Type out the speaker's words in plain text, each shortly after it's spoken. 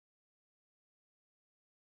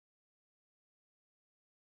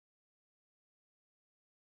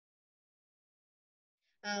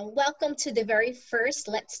Welcome to the very first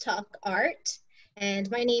Let's Talk Art. And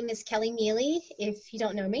my name is Kelly Mealy, if you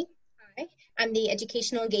don't know me. Hi, I'm the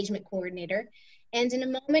Educational Engagement Coordinator. And in a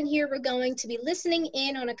moment here, we're going to be listening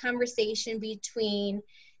in on a conversation between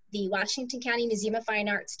the Washington County Museum of Fine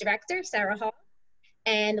Arts Director, Sarah Hall,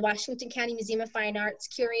 and the Washington County Museum of Fine Arts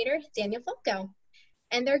Curator, Daniel Fulco.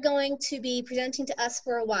 And they're going to be presenting to us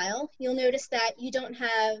for a while. You'll notice that you don't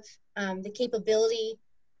have the capability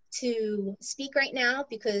to speak right now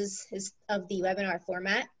because of the webinar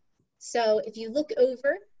format. So if you look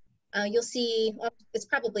over, you'll see, well, it's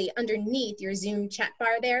probably underneath your Zoom chat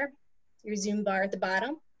bar there, your Zoom bar at the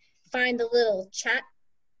bottom. Find the little chat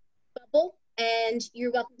bubble, and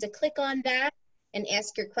you're welcome to click on that and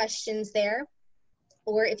ask your questions there.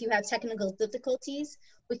 Or if you have technical difficulties,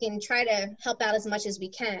 we can try to help out as much as we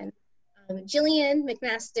can. Jillian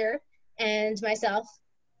McMaster and myself,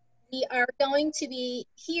 we are going to be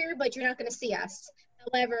here, but you're not going to see us.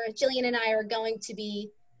 However, Jillian and I are going to be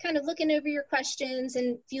kind of looking over your questions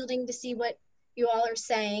and fielding to see what you all are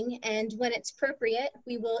saying. And when it's appropriate,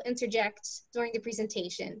 we will interject during the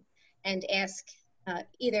presentation and ask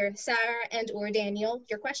either Sarah and or Daniel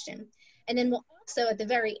your question. And then we'll also, at the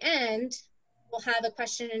very end, we'll have a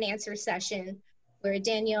question and answer session where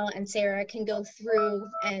Daniel and Sarah can go through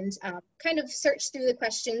and kind of search through the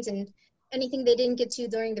questions, and anything they didn't get to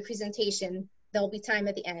during the presentation, there'll be time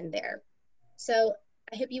at the end there. So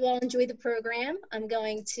I hope you all enjoy the program. I'm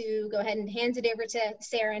going to go ahead and hand it over to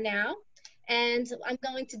Sarah now. And I'm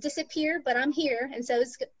going to disappear, but I'm here, and so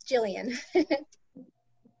is Jillian.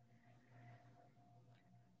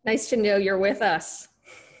 Nice to know you're with us.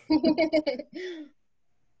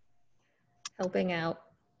 Helping out.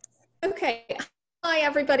 Okay, hi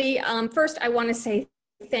everybody. First I want to say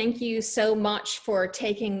thank you so much for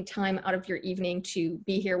taking time out of your evening to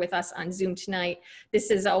be here with us on Zoom tonight.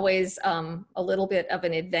 This is always a little bit of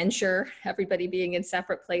an adventure, everybody being in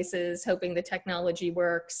separate places, hoping the technology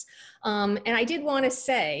works. And I did want to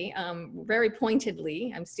say very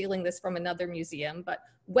pointedly, I'm stealing this from another museum, but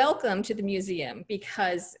welcome to the museum,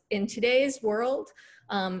 because in today's world,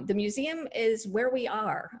 the museum is where we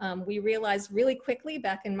are. We realized really quickly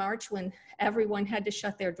back in March when everyone had to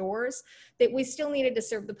shut their doors that we still needed to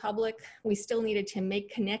serve the public. We still needed to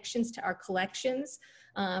make connections to our collections,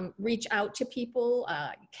 reach out to people.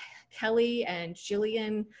 Kelly and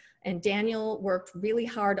Jillian and Daniel worked really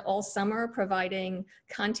hard all summer providing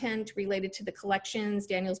content related to the collections.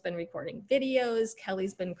 Daniel's been recording videos.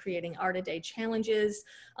 Kelly's been creating Art a Day challenges,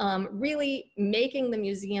 really making the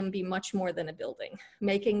museum be much more than a building,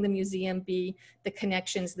 making the museum be the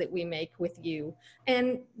connections that we make with you.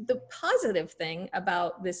 And the positive thing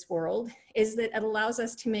about this world is that it allows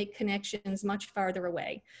us to make connections much farther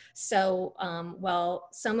away. So while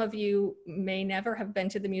some of you may never have been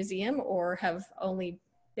to the museum or have only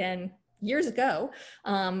been years ago,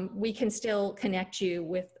 we can still connect you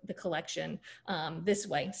with the collection this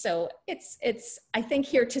way. So it's, I think,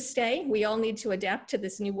 here to stay. We all need to adapt to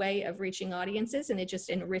this new way of reaching audiences, and it just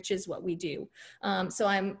enriches what we do. So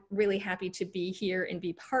I'm really happy to be here and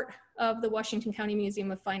be part of the Washington County Museum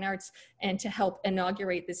of Fine Arts and to help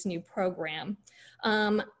inaugurate this new program.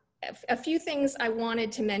 A few things I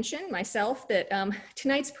wanted to mention myself, that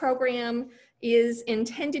tonight's program is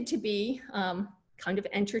intended to be kind of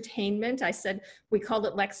entertainment. I said we called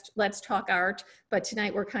it Let's Talk Art, but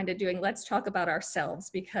tonight we're kind of doing Let's Talk About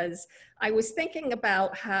Ourselves, because I was thinking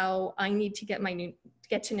about how I need to get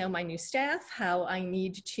to know my new staff, how I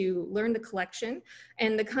need to learn the collection,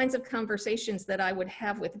 and the kinds of conversations that I would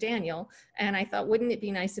have with Daniel. And I thought, wouldn't it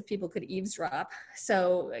be nice if people could eavesdrop?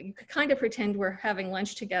 So you could kind of pretend we're having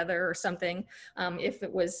lunch together or something, if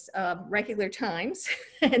it was regular times,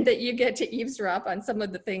 and that you get to eavesdrop on some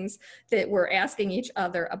of the things that we're asking each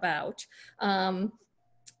other about.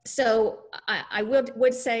 So I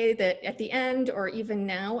would say that at the end, or even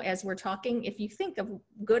now as we're talking, if you think of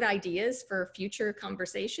good ideas for future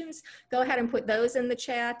conversations, go ahead and put those in the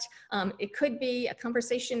chat. It could be a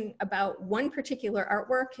conversation about one particular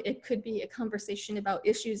artwork. It could be a conversation about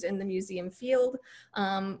issues in the museum field.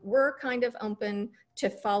 We're kind of open to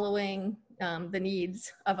following the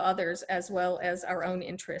needs of others as well as our own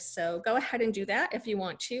interests. So go ahead and do that if you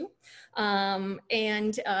want to.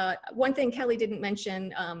 One thing Kelly didn't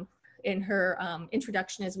mention in her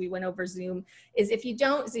introduction as we went over Zoom is if you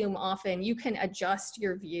don't Zoom often, you can adjust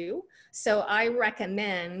your view. So I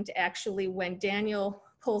recommend actually when Daniel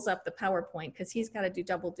pulls up the PowerPoint, because he's got to do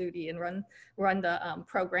double duty and run the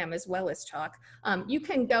program as well as talk. You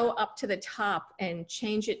can go up to the top and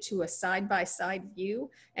change it to a side-by-side view,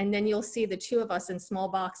 and then you'll see the two of us in small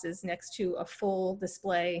boxes next to a full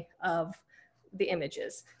display of the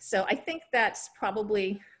images. So I think that's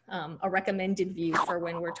probably a recommended view for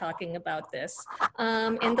when we're talking about this.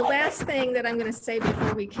 And the last thing that I'm going to say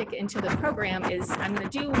before we kick into the program is I'm going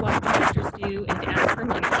to do what directors do and ask for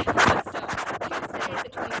money. So Tuesday, the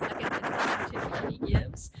 22nd, is Opportunity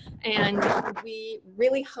Gives. And we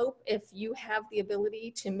really hope if you have the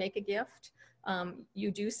ability to make a gift,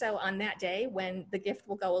 you do so on that day when the gift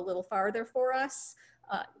will go a little farther for us.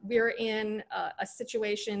 We're in a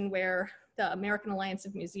situation where the American Alliance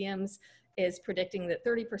of Museums is predicting that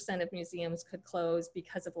 30% of museums could close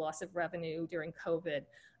because of loss of revenue during COVID.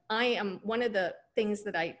 One of the things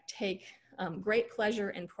that I take great pleasure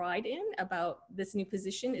and pride in about this new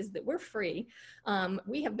position is that we're free.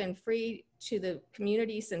 We have been free to the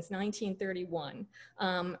community since 1931.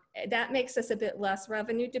 That makes us a bit less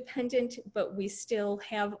revenue dependent, but we still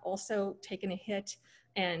have also taken a hit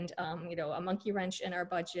and you know, a monkey wrench in our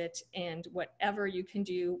budget, and whatever you can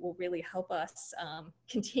do will really help us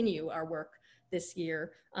continue our work this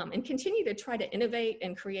year and continue to try to innovate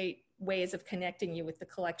and create ways of connecting you with the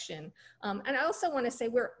collection. And I also want to say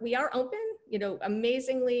we are open, you know,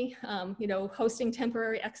 amazingly, you know, hosting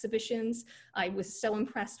temporary exhibitions. I was so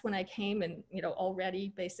impressed when I came, and, you know,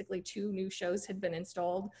 already basically 2 new shows had been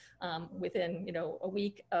installed within, you know, a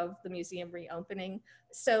week of the museum reopening.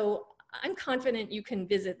 So I'm confident you can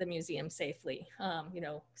visit the museum safely, you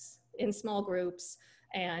know, in small groups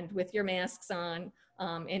and with your masks on.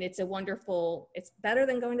 And it's a wonderful, it's better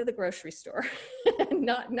than going to the grocery store.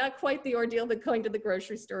 not quite the ordeal that going to the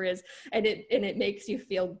grocery store is. And it makes you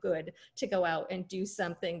feel good to go out and do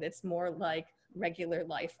something that's more like regular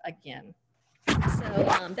life again.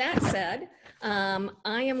 So that said,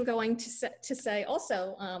 I am going to say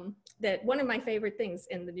also that one of my favorite things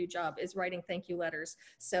in the new job is writing thank you letters.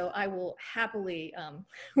 So I will happily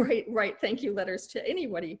write thank you letters to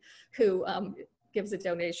anybody who gives a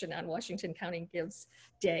donation on Washington County Gives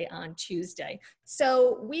Day on Tuesday.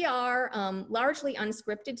 So we are largely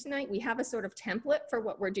unscripted tonight. We have a sort of template for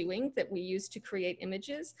what we're doing that we use to create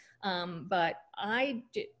images, but I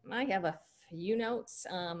have a few notes,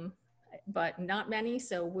 but not many,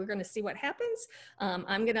 so we're going to see what happens.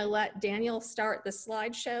 I'm going to let Daniel start the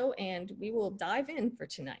slideshow, and we will dive in for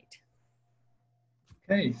tonight.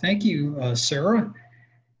 Okay, thank you, Sarah.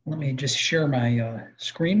 Let me just share my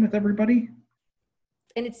screen with everybody.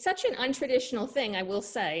 And it's such an untraditional thing, I will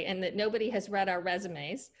say, and that nobody has read our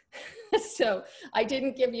resumes. So I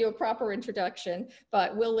didn't give you a proper introduction,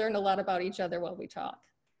 but we'll learn a lot about each other while we talk.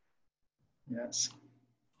 Yes.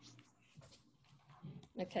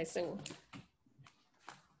 Okay, so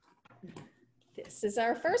this is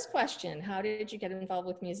our first question. How did you get involved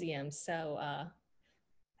with museums? So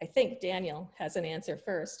I think Daniel has an answer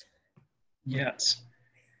first. Yes.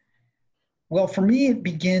 Well, for me, it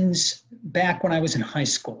begins back when I was in high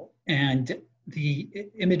school. And the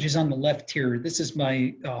image is on the left here. This is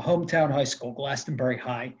my hometown high school, Glastonbury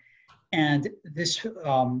High. And this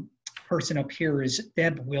person up here is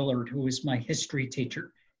Deb Willard, who was my history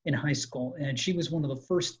teacher in high school. And she was one of the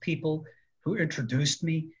first people who introduced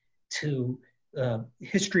me to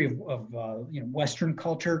history of you know, Western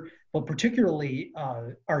culture, but particularly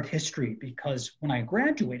art history, because when I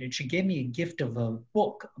graduated, she gave me a gift of a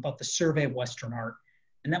book about the survey of Western art.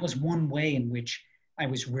 And that was one way in which I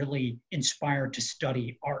was really inspired to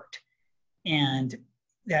study art. And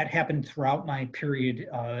that happened throughout my period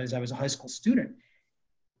as I was a high school student.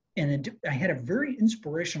 And I had a very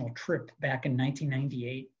inspirational trip back in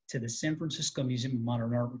 1998 to the San Francisco Museum of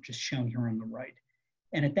Modern Art, which is shown here on the right.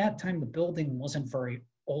 And at that time, the building wasn't very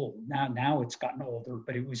old. Now it's gotten older,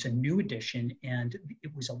 but it was a new addition, and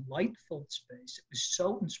it was a light-filled space. It was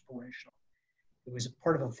so inspirational. It was a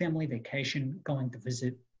part of a family vacation going to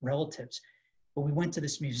visit relatives. But we went to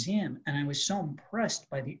this museum, and I was so impressed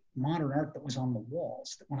by the modern art that was on the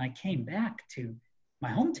walls that when I came back to my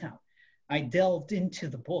hometown, I delved into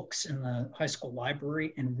the books in the high school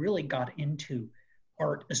library and really got into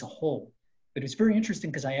art as a whole. But it's very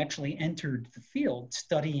interesting because I actually entered the field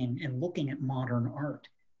studying and looking at modern art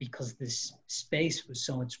because this space was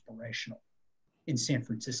so inspirational in San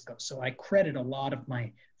Francisco. So I credit a lot of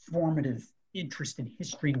my formative interest in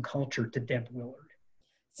history and culture to Deb Willard.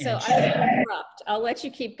 So I will interrupt. I'll let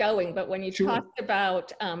you keep going. But when you Sure. talked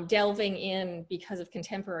about delving in because of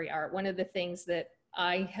contemporary art, one of the things that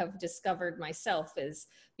I have discovered myself is,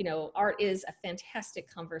 you know, art is a fantastic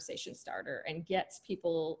conversation starter and gets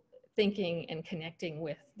people thinking and connecting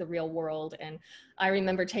with the real world. And I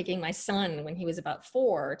remember taking my son when he was about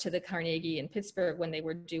 4 to the Carnegie in Pittsburgh when they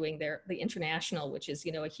were doing the International, which is,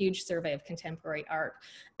 you know, a huge survey of contemporary art,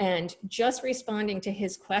 and just responding to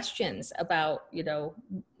his questions about, you know,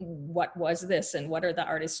 what was this and what are the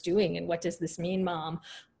artists doing and what does this mean, Mom,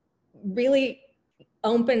 really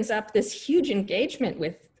opens up this huge engagement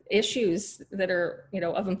with issues that are, you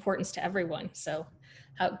know, of importance to everyone. So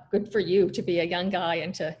how good for you to be a young guy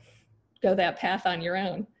and to go that path on your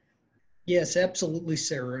own. Yes, absolutely,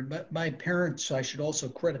 Sarah. And my parents, I should also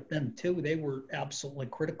credit them too. They were absolutely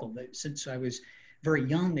critical. Since I was very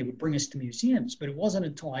young, they would bring us to museums, but it wasn't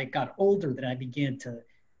until I got older that I began to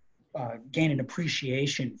gain an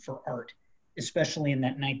appreciation for art, especially in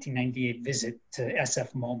that 1998 visit to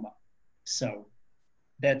SF MoMA. So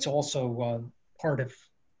that's also part of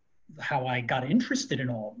how I got interested in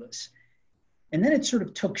all of this. And then it sort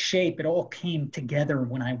of took shape. It all came together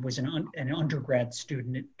when I was an undergrad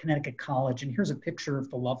student at Connecticut College. And here's a picture of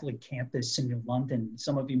the lovely campus in New London.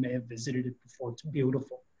 Some of you may have visited it before. It's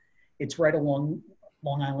beautiful. It's right along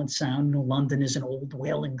Long Island Sound. New London is an old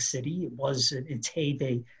whaling city. It was in its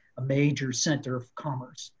heyday a major center of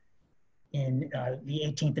commerce in the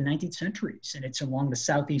 18th and 19th centuries. And it's along the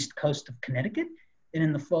southeast coast of Connecticut. And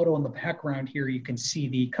in the photo in the background here, you can see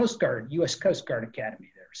the Coast Guard, U.S. Coast Guard Academy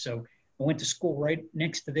there. So I went to school right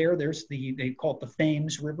next to there. There's they call it the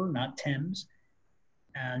Thames River, not Thames.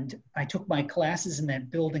 And I took my classes in that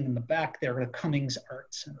building in the back there, the Cummings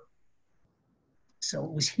Art Center. So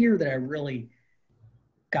it was here that I really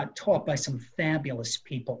got taught by some fabulous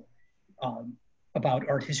people about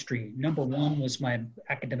art history. Number one was my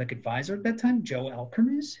academic advisor at that time, Joe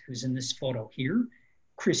Alkermes, who's in this photo here.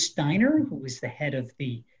 Chris Stine, who was the head of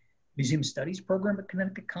the Museum Studies program at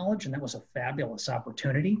Connecticut College, and that was a fabulous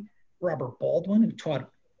opportunity. Robert Baldwin, who taught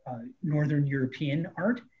Northern European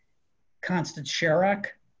art. Constance Chirac,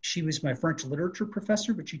 she was my French literature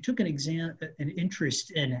professor, but she took an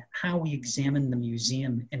interest in how we examine the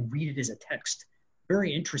museum and read it as a text.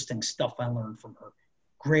 Very interesting stuff I learned from her.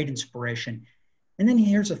 Great inspiration. And then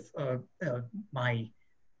here's one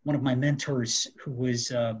of my mentors who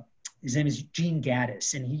was, his name is Gene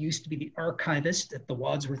Gaddis, and he used to be the archivist at the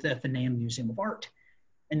Wadsworth Atheneum Museum of Art.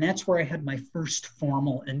 And that's where I had my first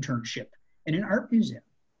formal internship in an art museum.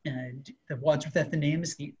 And the Wadsworth Atheneum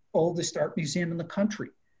is the oldest art museum in the country,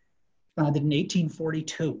 founded in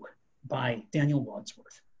 1842 by Daniel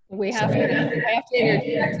Wadsworth. I have to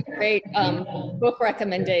interject a great book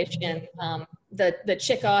recommendation, the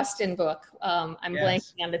Chick Austin book. I'm Yes.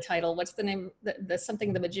 blanking on the title. What's the name?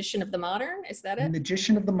 The Magician of the Modern? Is that it? The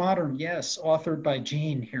Magician of the Modern, yes, authored by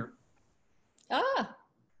Gene here. Ah.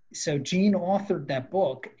 So Gene authored that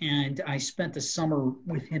book, and I spent a summer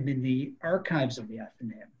with him in the archives of the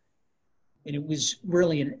Atheneum. And it was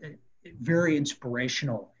really a very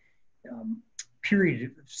inspirational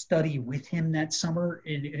period of study with him that summer.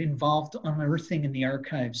 It involved unearthing in the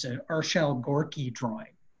archives an Arshile Gorky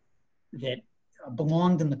drawing that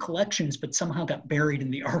belonged in the collections, but somehow got buried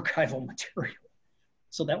in the archival material.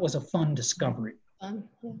 So that was a fun discovery.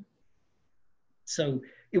 Yeah. So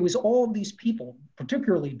it was all these people,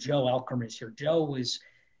 particularly Joe Alkermes here. Joe was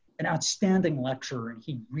an outstanding lecturer, and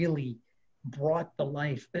he really brought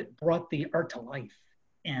the art to life.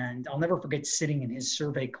 And I'll never forget sitting in his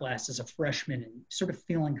survey class as a freshman and sort of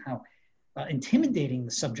feeling how intimidating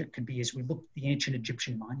the subject could be as we looked at the ancient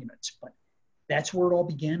Egyptian monuments. But that's where it all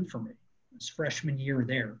began for me, this freshman year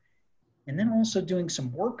there. And then also doing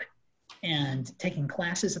some work and taking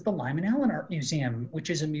classes at the Lyman Allen Art Museum,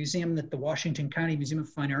 which is a museum that the Washington County Museum of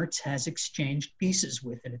Fine Arts has exchanged pieces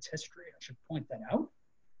with in its history. I should point that out.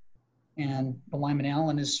 And the Lyman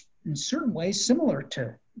Allen is in certain ways similar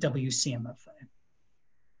to WCMFA in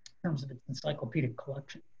terms of its encyclopedic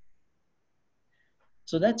collection.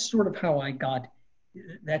 So that's sort of how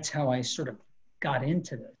I sort of got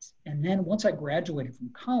into this. And then once I graduated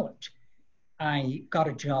from college, I got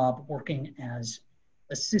a job working as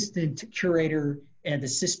assistant curator and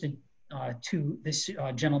assistant to this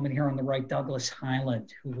gentleman here on the right, Douglas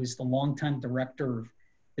Hyland, who was the longtime director of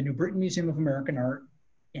the New Britain Museum of American Art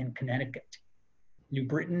in Connecticut. New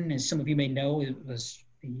Britain, as some of you may know, it was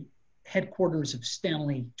the headquarters of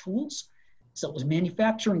Stanley Tools. So it was a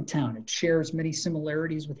manufacturing town. It shares many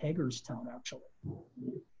similarities with Hagerstown, actually.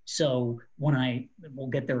 So we'll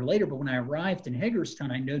get there later, but when I arrived in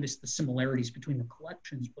Hagerstown, I noticed the similarities between the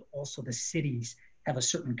collections, but also the cities have a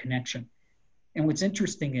certain connection. And what's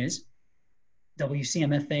interesting is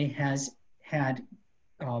WCMFA has had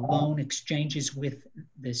loan exchanges with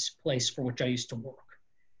this place for which I used to work.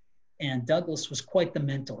 And Douglas was quite the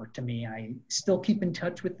mentor to me. I still keep in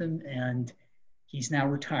touch with him, and He's now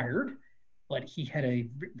retired, but he had a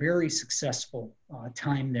very successful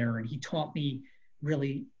time there, and he taught me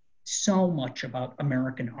really so much about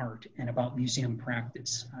American art and about museum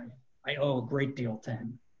practice. I owe a great deal to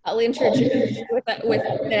him. I'll introduce you with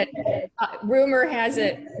that. Rumor has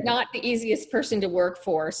it, not the easiest person to work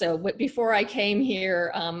for. So before I came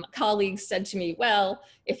here, colleagues said to me, well,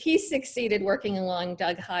 if he succeeded working along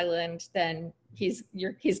Doug Highland, then he's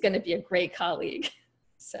going to be a great colleague.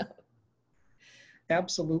 So.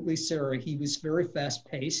 Absolutely, Sarah. He was very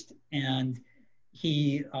fast-paced, and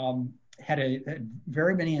he had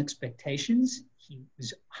very many expectations. He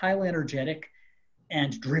was highly energetic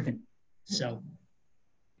and driven. So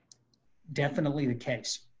definitely the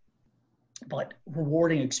case, but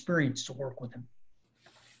rewarding experience to work with him.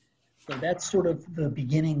 So that's sort of the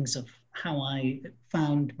beginnings of how I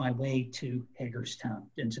found my way to Hagerstown,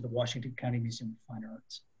 into the Washington County Museum of Fine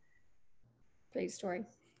Arts. Great story.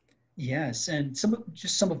 Yes, and some of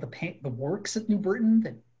the works at New Britain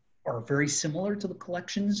that are very similar to the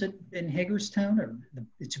collections in Hagerstown.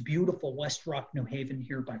 It's a beautiful West Rock, New Haven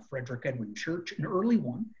here by Frederick Edwin Church, an early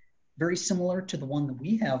one, very similar to the one that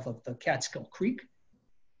we have of the Catskill Creek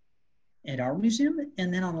at our museum.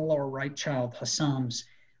 And then on the lower right, Child Hassam's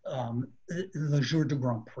Le Jour de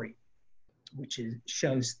Grand Prix, which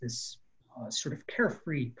shows this sort of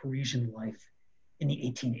carefree Parisian life in the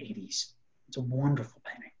 1880s. It's a wonderful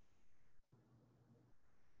painting.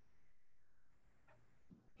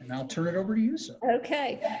 And I'll turn it over to you, sir.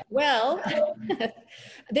 Okay, well,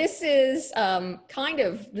 this is kind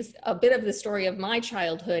of a bit of the story of my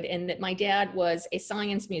childhood, in that my dad was a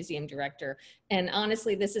science museum director. And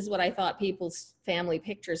honestly, this is what I thought people's family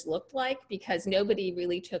pictures looked like, because nobody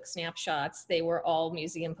really took snapshots. They were all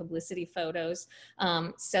museum publicity photos.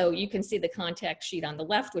 So you can see the contact sheet on the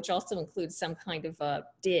left, which also includes some kind of a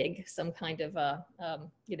dig, some kind of a,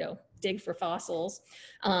 dig for fossils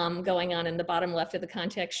going on in the bottom left of the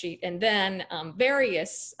contact sheet. And then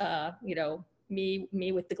various,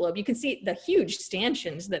 me with the globe. You can see the huge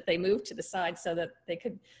stanchions that they moved to the side so that they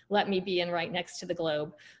could let me be in right next to the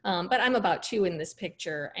globe. But I'm about 2 in this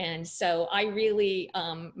picture. And so I really,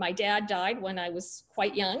 my dad died when I was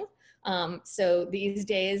quite young. So these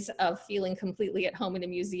days of feeling completely at home in a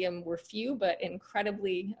museum were few, but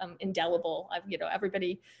incredibly indelible.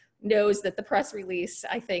 Everybody knows that the press release,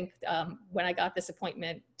 I think, when I got this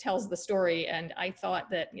appointment, tells the story. And I thought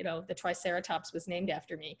that, the Triceratops was named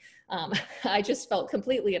after me. I just felt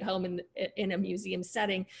completely at home in a museum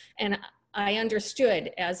setting. And I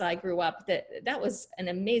understood as I grew up that that was an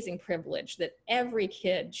amazing privilege, that every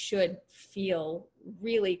kid should feel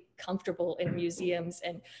really comfortable in museums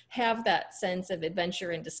and have that sense of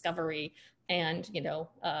adventure and discovery. And,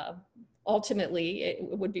 ultimately, it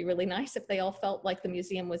would be really nice if they all felt like the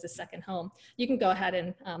museum was a second home. You can go ahead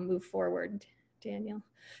and move forward, Daniel.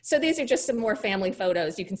 So these are just some more family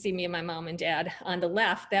photos. You can see me and my mom and dad on the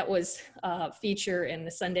left. That was a feature in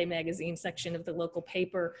the Sunday magazine section of the local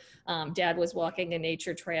paper. Dad was walking a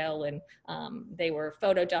nature trail, and they were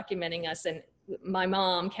photo documenting us. And my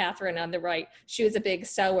mom, Catherine, on the right, she was a big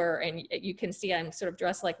sewer, and you can see I'm sort of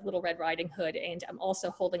dressed like Little Red Riding Hood, and I'm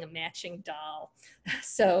also holding a matching doll.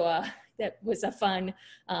 So that was a fun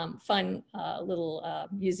little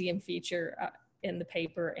museum feature in the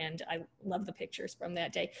paper, and I love the pictures from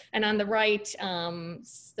that day. And on the right,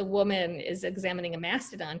 the woman is examining a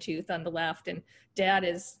mastodon tooth on the left, and Dad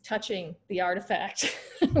is touching the artifact,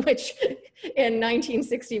 which in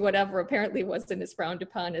 1960 whatever apparently wasn't as frowned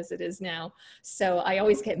upon as it is now. So I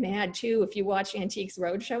always get mad too if you watch Antiques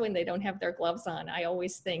Roadshow and they don't have their gloves on. I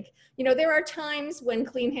always think, there are times when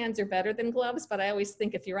clean hands are better than gloves, but I always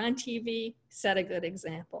think if you're on TV, set a good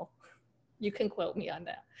example. You can quote me on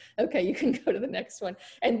that. Okay, you can go to the next one.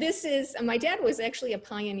 And this is, my dad was actually a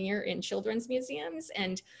pioneer in children's museums,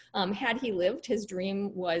 and had he lived, his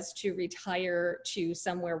dream was to retire to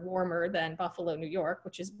somewhere warmer than Buffalo, New York,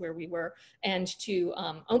 which is where we were, and to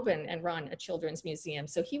open and run a children's museum.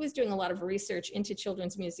 So he was doing a lot of research into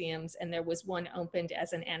children's museums, and there was one opened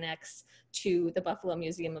as an annex to the Buffalo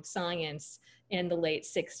Museum of Science in the late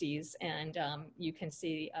 60s. And you can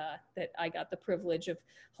see that I got the privilege of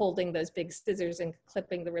holding those big scissors and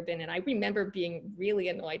clipping the ribbon. And I remember being really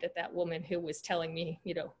annoyed at that woman who was telling me,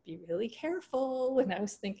 be really careful. And I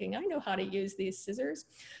was thinking, I know how to use these scissors.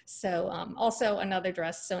 So also another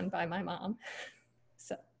dress sewn by my mom.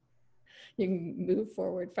 So you can move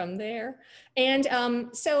forward from there. And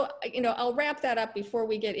so, I'll wrap that up before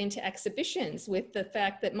we get into exhibitions with the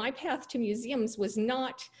fact that my path to museums was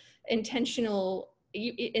not intentional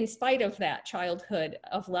in spite of that childhood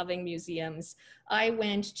of loving museums, I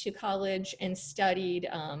went to college and studied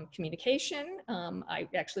communication. I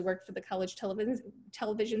actually worked for the college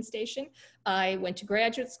television station. I went to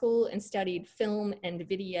graduate school and studied film and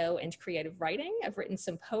video and creative writing. I've written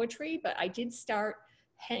some poetry, but I did start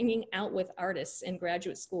hanging out with artists in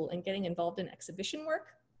graduate school and getting involved in exhibition work.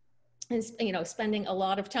 And, you know, spending a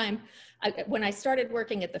lot of time. When I started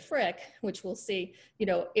working at the Frick, which we'll see, you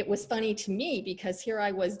know, it was funny to me because here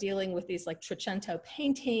I was dealing with these like Trecento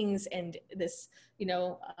paintings and this, you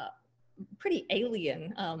know, pretty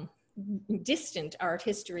alien, distant art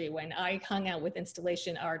history when I hung out with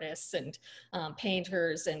installation artists and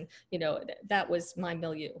painters, and, you know, that was my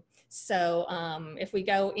milieu. So if we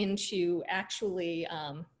go into actually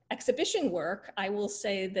exhibition work, I will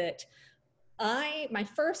say that my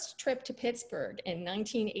first trip to Pittsburgh in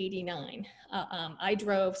 1989, I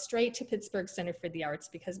drove straight to Pittsburgh Center for the Arts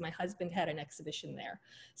because my husband had an exhibition there.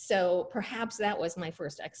 So perhaps that was my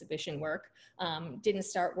first exhibition work. Didn't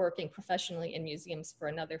start working professionally in museums for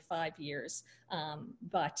another 5 years,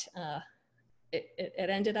 but it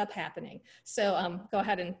ended up happening. So go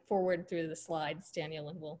ahead and forward through the slides, Daniel,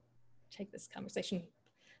 and we'll take this conversation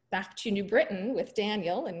back to New Britain with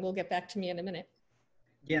Daniel, and we'll get back to me in a minute.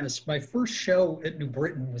 Yes, my first show at New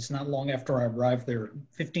Britain was not long after I arrived there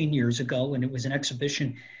 15 years ago, and it was an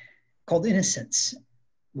exhibition called Innocence,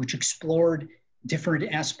 which explored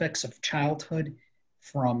different aspects of childhood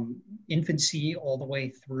from infancy all the way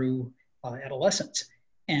through adolescence.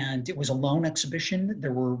 And it was a lone exhibition.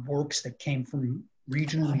 There were works that came from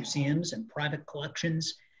regional museums and private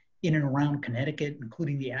collections in and around Connecticut,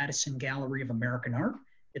 including the Addison Gallery of American Art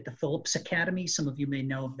at the Phillips Academy. Some of you may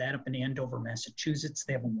know of that up in Andover, Massachusetts.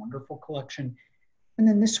 They have a wonderful collection. And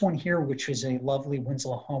then this one here, which is a lovely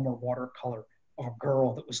Winslow Homer watercolor of a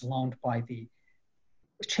girl that was loaned by the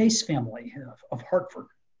Chase family of Hartford.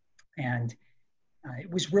 And it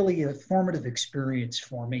was really a formative experience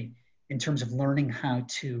for me in terms of learning how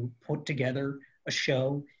to put together a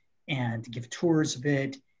show and give tours of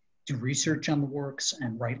it, do research on the works,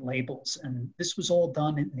 and write labels. And this was all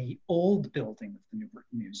done in the old building of the New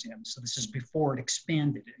Britain Museum. So this is before it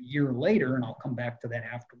expanded. A year later, and I'll come back to that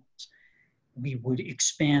afterwards, we would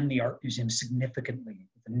expand the art museum significantly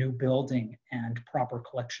with a new building and proper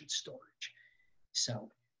collection storage.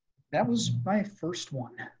 So that was my first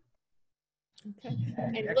one. Okay,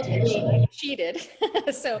 and look at me, I cheated.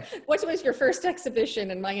 So what was your first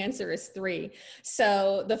exhibition? And my answer is 3.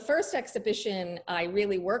 So the first exhibition I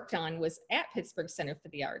really worked on was at Pittsburgh Center for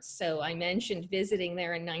the Arts. So I mentioned visiting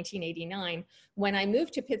there in 1989. When I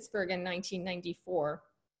moved to Pittsburgh in 1994,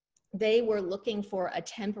 they were looking for a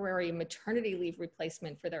temporary maternity leave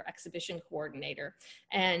replacement for their exhibition coordinator.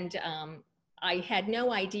 And I had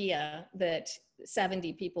no idea that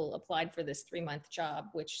 70 people applied for this 3-month job,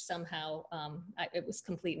 which somehow it was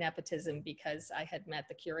complete nepotism because I had met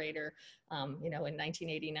the curator, you know, in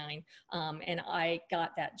 1989, and I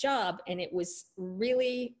got that job, and it was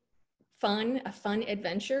really a fun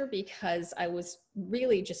adventure because I was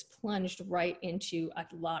really just plunged right into a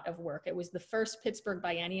lot of work. It was the first Pittsburgh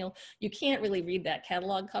biennial. You can't really read that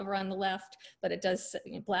catalog cover on the left, but it does,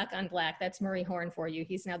 black on black. That's Murray Horn for you.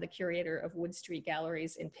 He's now the curator of Wood Street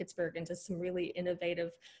Galleries in Pittsburgh and does some really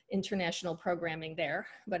innovative international programming there.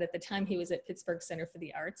 But at the time he was at Pittsburgh Center for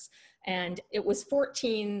the Arts, and it was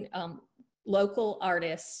 14 local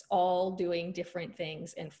artists all doing different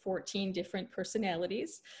things and 14 different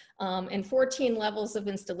personalities and 14 levels of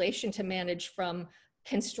installation to manage, from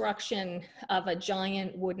construction of a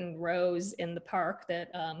giant wooden rose in the park that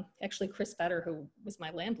actually Chris Fetter, who was my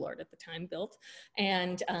landlord at the time, built,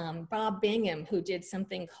 and Bob Bingham, who did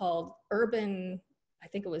something called urban, I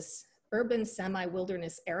think it was urban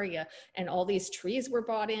semi-wilderness area, and all these trees were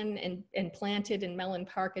brought in and planted in Mellon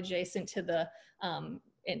Park adjacent to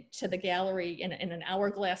the gallery in an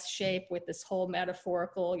hourglass shape with this whole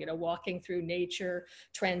metaphorical, you know, walking through nature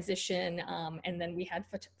transition. And then we had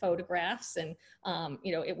photographs, and,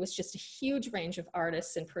 you know, it was just a huge range of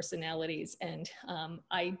artists and personalities. And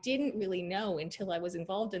I didn't really know until I was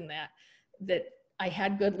involved in that I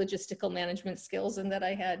had good logistical management skills and that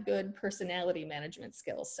I had good personality management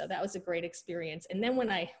skills. So that was a great experience. And then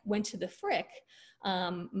when I went to the Frick,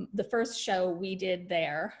 the first show we did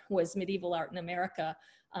there was Medieval Art in America,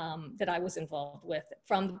 that I was involved with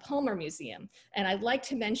from the Palmer Museum. And I'd like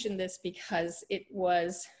to mention this because it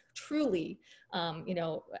was truly, you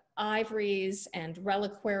know, ivories and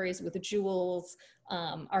reliquaries with jewels,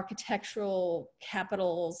 architectural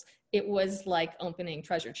capitals. It was like opening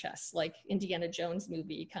treasure chests, like Indiana Jones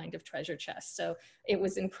movie kind of treasure chest. So it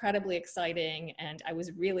was incredibly exciting, and I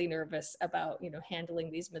was really nervous about, you know,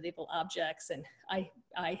 handling these medieval objects. And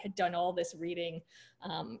I had done all this reading.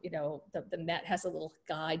 You know, the Met has a little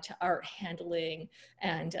guide to art handling,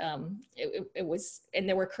 and it was, and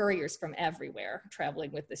there were couriers from everywhere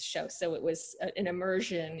traveling with this show. So it was an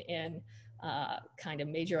immersion in kind of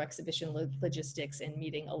major exhibition logistics and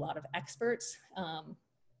meeting a lot of experts.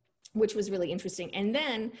 Which was really interesting. And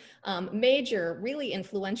then major, really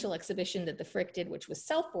influential exhibition that the Frick did, which was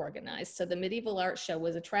self-organized. So the Medieval Art Show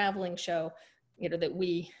was a traveling show, you know, that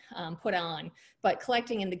we put on, but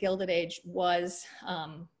Collecting in the Gilded Age was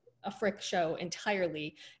a Frick show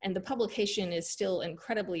entirely. And the publication is still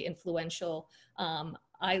incredibly influential.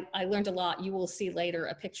 I learned a lot. You will see later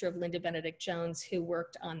a picture of Linda Benedict Jones, who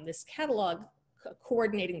worked on this catalog,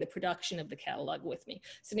 coordinating the production of the catalog with me.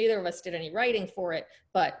 So neither of us did any writing for it,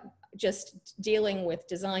 but just dealing with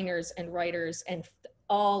designers and writers and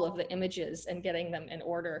all of the images and getting them in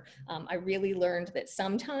order. I really learned that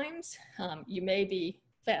sometimes you may be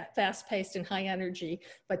fast-paced and high energy,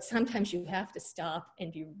 but sometimes you have to stop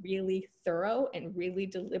and be really thorough and really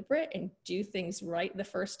deliberate and do things right the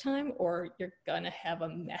first time, or you're gonna have a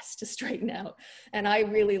mess to straighten out. And I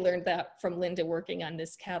really learned that from Linda working on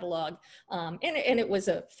this catalog. And it was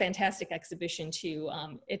a fantastic exhibition too.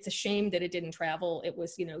 It's a shame that it didn't travel. It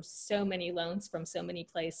was, you know, so many loans from so many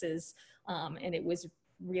places, and it was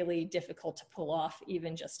really difficult to pull off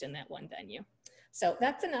even just in that one venue. So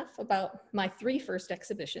that's enough about my 3 first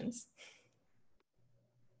exhibitions.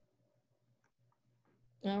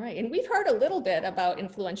 All right, and we've heard a little bit about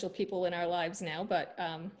influential people in our lives now, but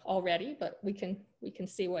already, but we can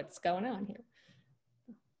see what's going on here.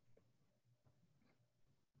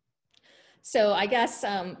 So I guess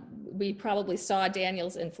we probably saw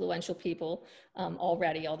Daniel's influential people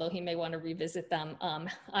already, although he may want to revisit them.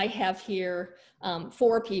 I have here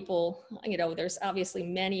 4 people. You know, there's obviously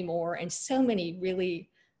many more, and so many really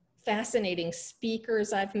fascinating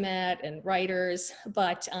speakers I've met and writers,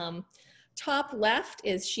 but top left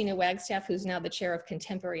is Sheena Wagstaff, who's now the chair of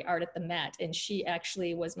contemporary art at the Met. And she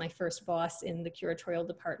actually was my first boss in the curatorial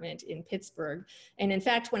department in Pittsburgh. And in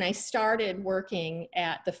fact, when I started working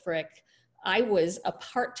at the Frick, I was a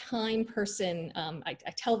part-time person. I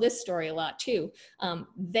tell this story a lot too.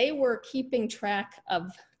 They were keeping track of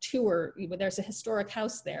tour. There's a historic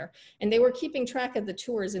house there, and they were keeping track of the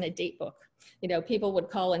tours in a date book. You know, people would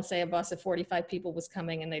call and say a bus of 45 people was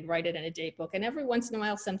coming, and they'd write it in a date book. And every once in a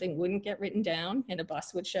while, something wouldn't get written down and a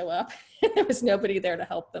bus would show up. And there was nobody there to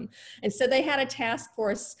help them. And so they had a task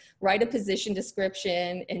force write a position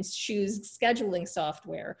description and choose scheduling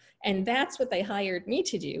software. And that's what they hired me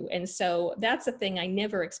to do. And so that's a thing I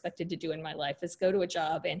never expected to do in my life, is go to a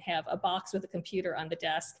job and have a box with a computer on the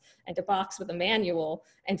desk and a box with a manual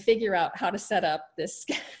and figure out how to set up this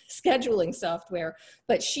scheduling software.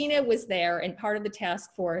 But Sheena was there and part of the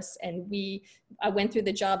task force, and I went through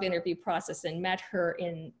the job interview process and met her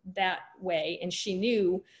in that way. And she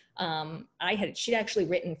knew she'd actually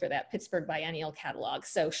written for that Pittsburgh Biennial catalog.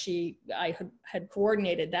 So I had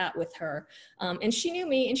coordinated that with her. And she knew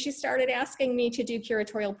me, and she started asking me to do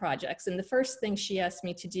curatorial projects. And the first thing she asked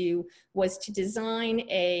me to do was to design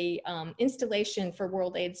a installation for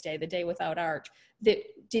World AIDS Day, the Day Without Art, that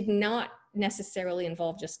did not necessarily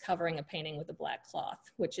involve just covering a painting with a black cloth,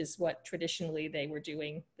 which is what traditionally they were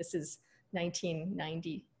doing. This is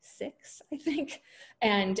 1996, I think.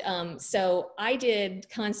 And so I did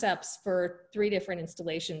concepts for 3 different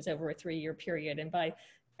installations over a 3-year period. And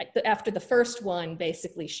after the first one,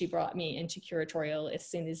 basically, she brought me into curatorial as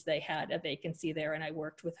soon as they had a vacancy there. And I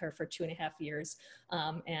worked with her for 2.5 years.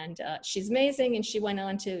 She's amazing. And she went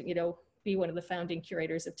on to, you know, be one of the founding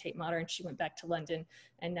curators of Tate Modern. She went back to London,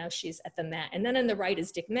 and now she's at the Met. And then on the right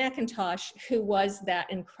is Dick McIntosh, who was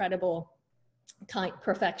that incredible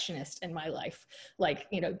perfectionist in my life. Like,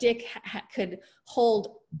 you know, Dick could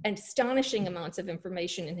hold astonishing amounts of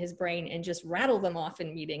information in his brain and just rattle them off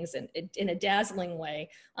in meetings and in a dazzling way.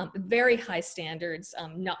 Very high standards,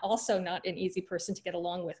 also not an easy person to get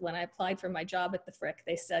along with. When I applied for my job at the Frick,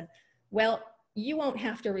 they said, well, you won't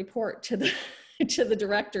have to report to the to the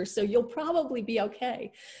director, so you'll probably be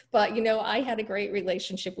okay. But, you know, I had a great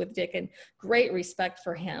relationship with Dick and great respect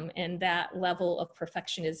for him, and that level of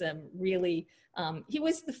perfectionism really, he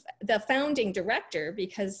was the founding director,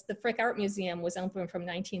 because the Frick Art Museum was open from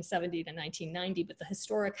 1970 to 1990, but the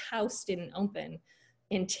historic house didn't open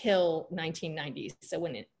until 1990. So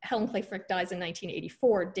when Helen Clay Frick dies in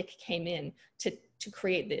 1984, Dick came in to to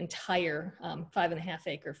create the entire 5.5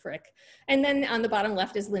 acre frick. And then on the bottom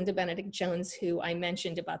left is Linda Benedict Jones, who I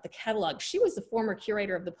mentioned about the catalog. She was the former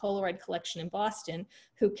curator of the Polaroid collection in Boston,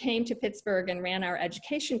 who came to Pittsburgh and ran our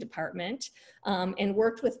education department and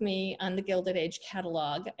worked with me on the Gilded Age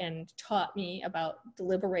catalog and taught me about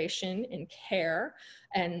deliberation and care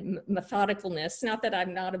and methodicalness. Not that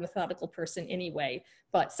I'm not a methodical person anyway,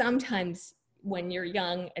 but sometimes when you're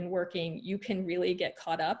young and working, you can really get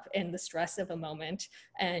caught up in the stress of a moment.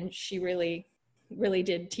 And she really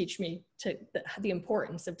did teach me the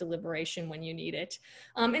importance of deliberation when you need it.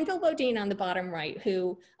 And Bill Bodine on the bottom right,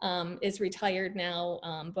 who is retired now,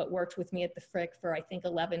 but worked with me at the Frick for I think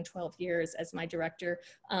 11, 12 years as my director.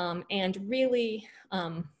 And really,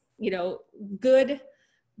 you know, good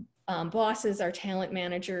bosses are talent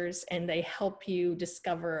managers, and they help you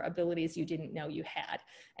discover abilities you didn't know you had.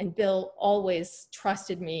 And Bill always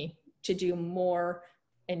trusted me to do more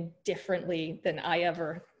and differently than I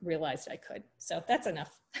ever realized I could. So that's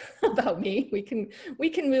enough about me. We can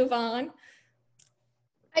move on.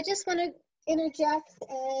 I just want to interject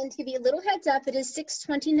and give you a little heads up. It is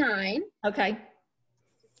 6:29. Okay.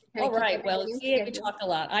 All right. Well, see, we talked a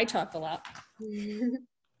lot. I talked a lot.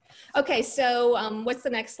 Okay, so what's the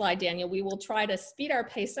next slide, Daniel? We will try to speed our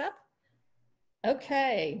pace up.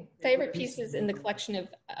 Okay, favorite pieces in the collection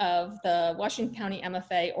of the Washington County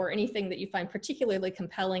MFA, or anything that you find particularly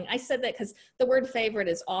compelling. I said that because the word favorite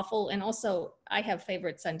is awful, and also I have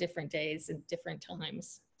favorites on different days and different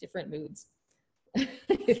times, different moods,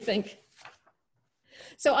 I think.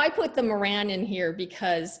 So I put the Moran in here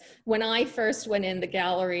because when I first went in the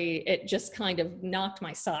gallery, it just kind of knocked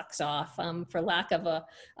my socks off, for lack of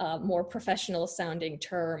a more professional sounding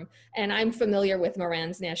term. And I'm familiar with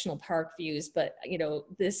Moran's National Park views, but you know,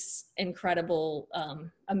 this incredible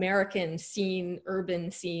American scene, urban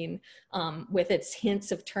scene, with its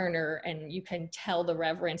hints of Turner, and you can tell the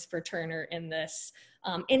reverence for Turner in this.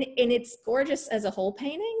 And it's gorgeous as a whole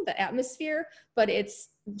painting, the atmosphere, but it's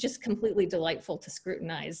just completely delightful to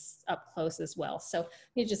scrutinize up close as well. So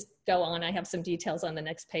you just go on. I have some details on the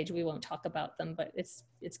next page. We won't talk about them, but it's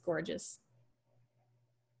gorgeous.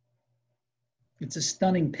 It's a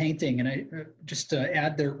stunning painting. And I just to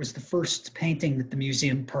add there, it was the first painting that the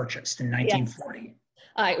museum purchased in 1940. Yes.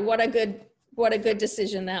 All right, what a good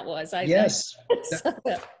decision that was. Yes,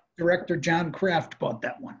 director John Kraft bought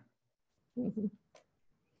that one. Mm-hmm.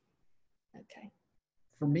 Okay.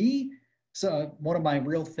 For me, so one of my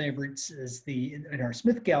real favorites is in our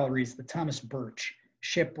Smith Gallery is the Thomas Birch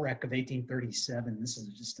Shipwreck of 1837. This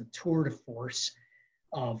is just a tour de force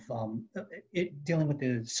of it dealing with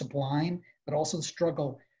the sublime, but also the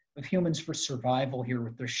struggle of humans for survival here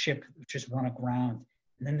with their ship just run aground.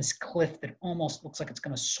 And then this cliff that almost looks like it's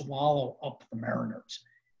going to swallow up the mariners.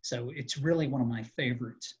 So it's really one of my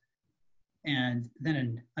favorites. And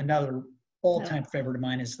then another all-time favorite of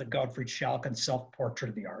mine is the Gottfried Schalken Self-Portrait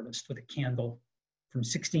of the Artist with a candle from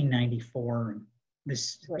 1694. And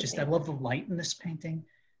this I love the light in this painting.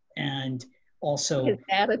 And also his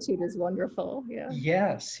attitude is wonderful. Yeah.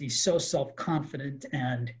 Yes, he's so self-confident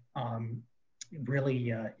and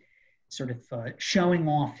really sort of showing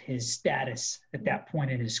off his status at that point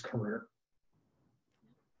in his career.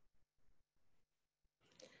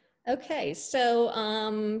 Okay,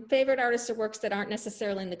 so favorite artists or works that aren't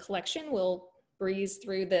necessarily in the collection. We'll breeze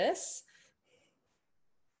through this.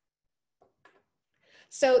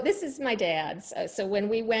 So this is my dad's. So when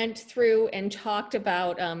we went through and talked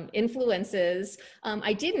about influences,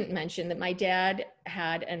 I didn't mention that my dad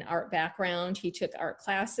had an art background. He took art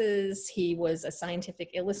classes. He was a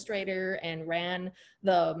scientific illustrator and ran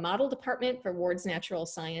the model department for Ward's Natural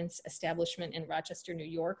Science establishment in Rochester, New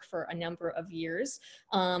York for a number of years,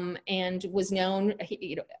 and was known,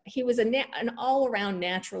 he was an all-around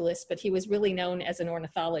naturalist, but he was really known as an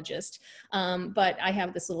ornithologist. But I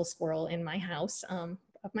have this little squirrel in my house of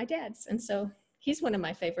my dad's, and so he's one of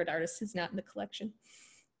my favorite artists who's not in the collection.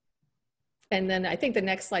 And then I think the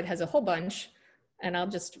next slide has a whole bunch, and I'll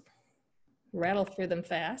just rattle through them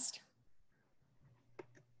fast.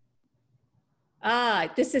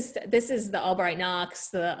 This is the Albright Knox,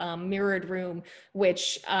 the mirrored room,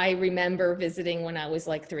 which I remember visiting when I was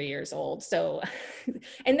like 3 years old. So,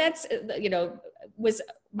 and that's,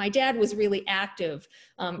 my dad was really active,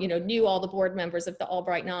 knew all the board members of the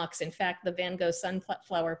Albright Knox. In fact, the Van Gogh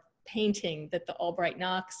Sunflower painting that the Albright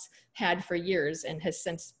Knox had for years and has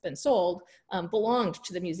since been sold belonged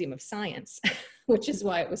to the Museum of Science, which is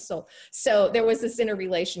why it was sold. So there was this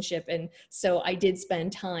interrelationship, and so I did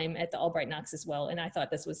spend time at the Albright Knox as well, and I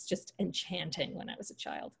thought this was just enchanting when I was a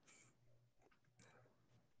child.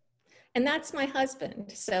 And that's my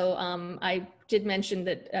husband. So I did mention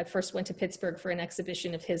that I first went to Pittsburgh for an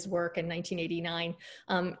exhibition of his work in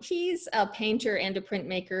 1989. He's a painter and a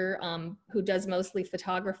printmaker who does mostly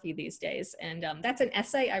photography these days. And that's an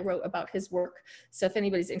essay I wrote about his work. So if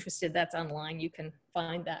anybody's interested, that's online. You can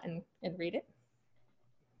find that and read it.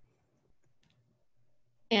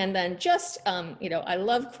 And then just, you know, I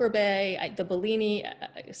love Courbet, the Bellini.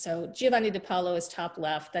 So Giovanni di Paolo is top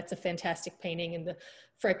left. That's a fantastic painting in the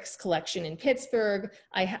Frick's collection in Pittsburgh.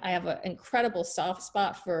 I have an incredible soft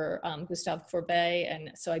spot for Gustave Courbet.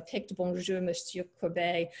 And so I picked Bonjour, Monsieur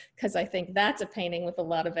Courbet, because I think that's a painting with a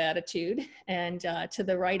lot of attitude. And to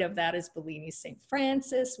the right of that is Bellini's St.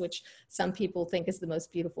 Francis, which some people think is the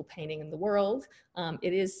most beautiful painting in the world.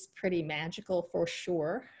 It is pretty magical for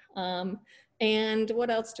sure. And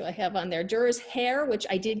what else do I have on there? Durer's hair, which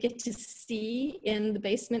I did get to see in the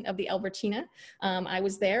basement of the Albertina. I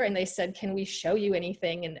was there and they said, can we show you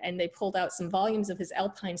anything? And they pulled out some volumes of his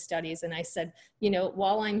Alpine studies. And I said, you know,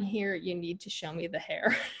 while I'm here, you need to show me the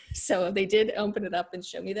hair. So they did open it up and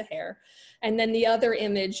show me the hair. And then the other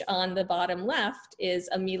image on the bottom left is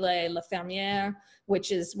a Millet La Fermière,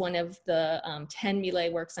 which is one of the 10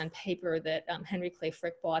 Millet works on paper that Henry Clay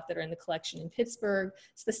Frick bought that are in the collection in Pittsburgh.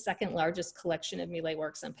 It's the second largest collection of Millet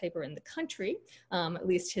works on paper in the country, at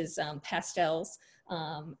least his pastels,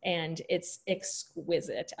 and it's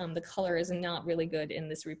exquisite. The color is not really good in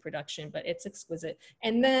this reproduction, but it's exquisite.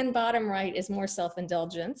 And then bottom right is more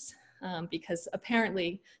self-indulgence. Because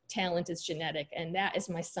apparently talent is genetic, and that is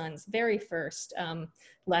my son's very first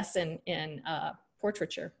lesson in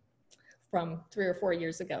portraiture from 3 or 4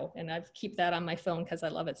 years ago, and I keep that on my phone because I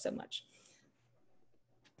love it so much.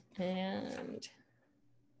 And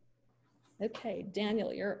okay,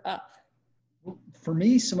 Daniel, you're up. For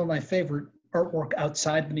me, some of my favorite artwork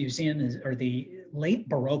outside the museum are the late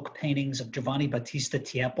Baroque paintings of Giovanni Battista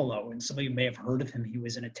Tiepolo, and some of you may have heard of him. He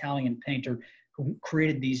was an Italian painter who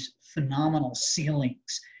created these phenomenal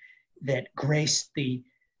ceilings that graced the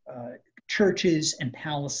churches and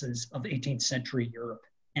palaces of 18th century Europe.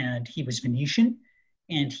 And he was Venetian,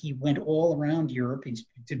 and he went all around Europe. He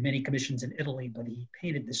did many commissions in Italy, but he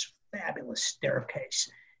painted this fabulous staircase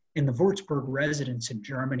in the Würzburg residence in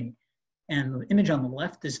Germany. And the image on the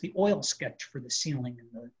left is the oil sketch for the ceiling in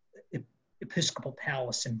the Episcopal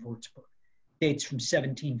Palace in Würzburg. Dates from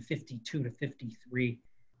 1752 to 53.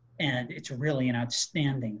 And it's really an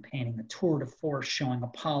outstanding painting, a tour de force showing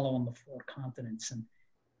Apollo on the 4 continents. And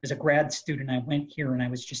as a grad student, I went here and I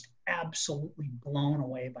was just absolutely blown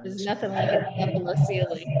away by this. There's nothing like a Tiepolo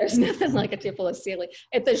ceiling. There's nothing like a Tiepolo ceiling.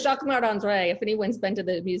 At the Jacques Marandré, if anyone's been to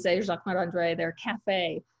the Musée Jacques Marandré, their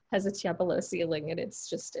cafe has a Tiepolo ceiling, and it's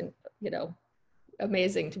just, you know,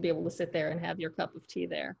 amazing to be able to sit there and have your cup of tea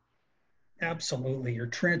there. Absolutely. You're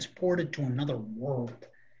transported to another world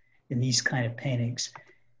in these kind of paintings.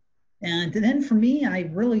 And then for me,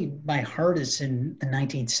 my heart is in the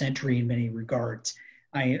 19th century in many regards.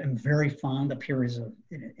 I am very fond. Up here is an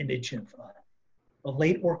image of a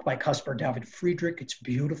late work by Caspar David Friedrich. It's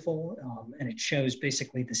beautiful, and it shows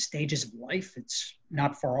basically the stages of life. It's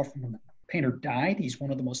not far off from when the painter died. He's one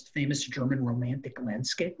of the most famous German romantic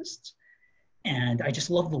landscapists. And I just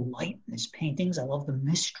love the light in his paintings. I love the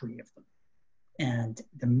mystery of them and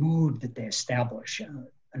the mood that they establish.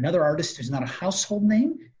 Another artist who's not a household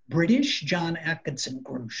name, British, John Atkinson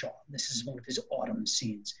Grimshaw. This is one of his autumn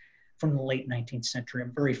scenes from the late 19th century.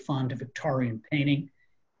 I'm very fond of Victorian painting.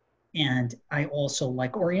 And I also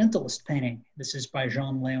like Orientalist painting. This is by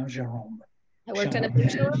Jean-Léon Gérôme. I worked on a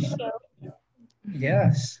picture of the show.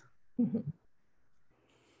 Yes.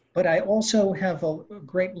 But I also have a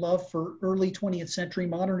great love for early 20th century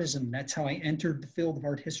modernism. That's how I entered the field of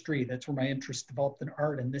art history. That's where my interest developed in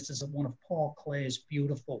art. And this is one of Paul Klee's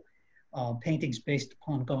beautiful paintings based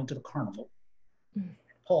upon going to the carnival.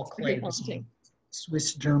 Paul Klee was a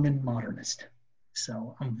Swiss-German modernist.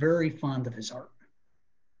 So I'm very fond of his art.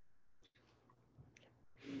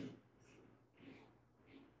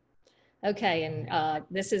 Okay, and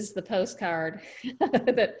this is the postcard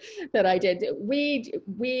that I did.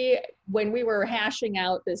 When we were hashing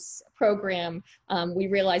out this program, we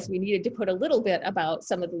realized we needed to put a little bit about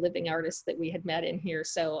some of the living artists that we had met in here.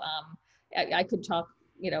 So I could talk,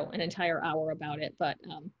 you know, an entire hour about it, but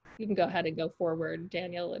You can go ahead and go forward,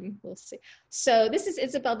 Daniel, and we'll see. So this is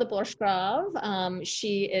Isabelle de Borschgrave.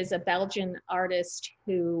 She is a Belgian artist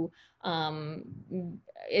who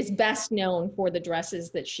is best known for the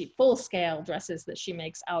dresses that full-scale dresses that she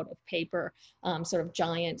makes out of paper, sort of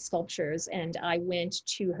giant sculptures. And I went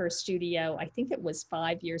to her studio, I think it was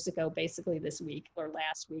 5 years ago, basically this week or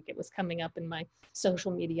last week. It was coming up in my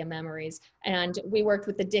social media memories. And we worked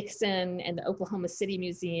with the Dixon and the Oklahoma City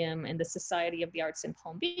Museum and the Society of the Arts in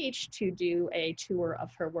Palm Beach to do a tour of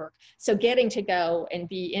her work. So getting to go and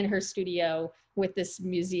be in her studio with this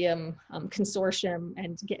museum consortium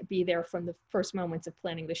and be there from the first moments of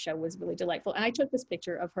planning the show was really delightful. And I took this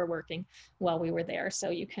picture of her working while we were there.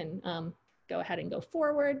 So you can go ahead and go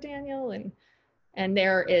forward, Daniel. And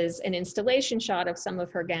there is an installation shot of some of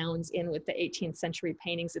her gowns in with the 18th century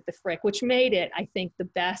paintings at the Frick, which made it, I think, the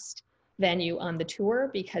best venue on the tour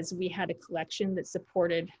because we had a collection that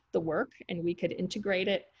supported the work and we could integrate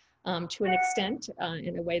it to an extent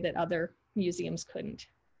in a way that other museums couldn't.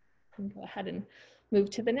 Go ahead and move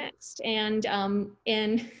to the next. And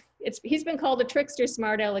he's been called a trickster,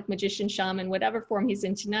 smart aleck, magician, shaman, whatever form he's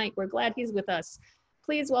in tonight. We're glad he's with us.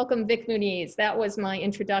 Please welcome Vic Muniz. That was my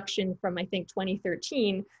introduction from, I think,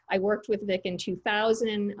 2013. I worked with Vic in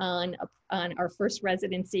 2000 on our first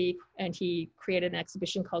residency, and he created an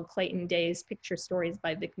exhibition called Clayton Days Picture Stories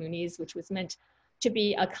by Vic Muniz, which was meant to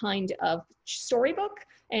be a kind of storybook.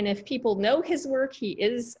 And if people know his work, he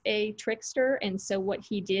is a trickster. And so what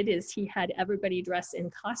he did is he had everybody dress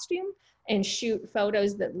in costume and shoot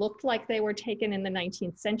photos that looked like they were taken in the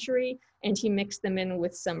 19th century. And he mixed them in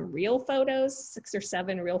with some real photos, 6 or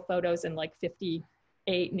 7 real photos and like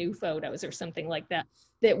 58 new photos or something like that,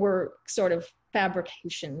 that were sort of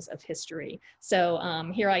fabrications of history.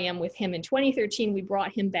 So here I am with him in 2013. We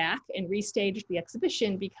brought him back and restaged the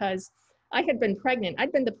exhibition because I had been pregnant.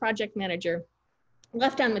 I'd been the project manager,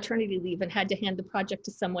 left on maternity leave and had to hand the project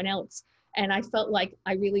to someone else. And I felt like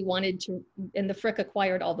I really wanted to, and the Frick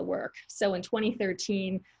acquired all the work. So in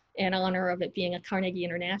 2013, in honor of it being a Carnegie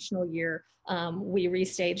International year, we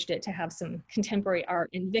restaged it to have some contemporary art.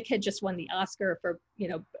 And Vic had just won the Oscar for,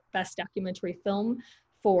 Best Documentary Film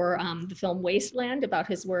for the film Wasteland, about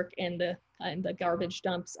his work in the garbage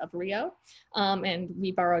dumps of Rio. And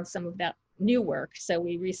we borrowed some of that new work. So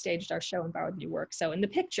we restaged our show and borrowed new work. So in the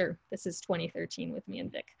picture, this is 2013 with me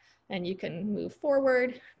and Vic. And you can move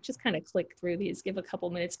forward, just kind of click through these, give a couple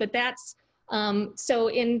minutes. But that's, so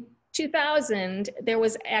in 2000, there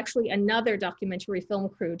was actually another documentary film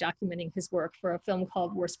crew documenting his work for a film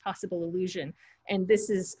called Worst Possible Illusion. And this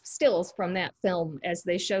is stills from that film as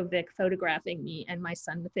they show Vic photographing me and my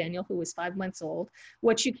son, Nathaniel, who was 5 months old.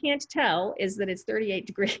 What you can't tell is that it's 38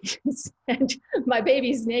 degrees and my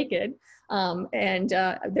baby's naked.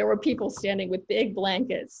 There were people standing with big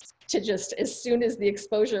blankets to just, as soon as the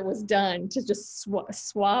exposure was done, to just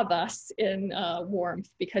swab us in warmth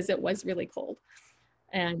because it was really cold.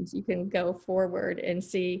 And you can go forward and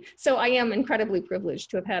see. So I am incredibly privileged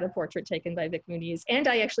to have had a portrait taken by Vic Muniz. And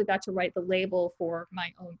I actually got to write the label for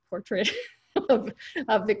my own portrait of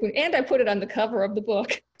Vic Muniz. And I put it on the cover of the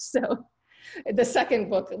book. So the second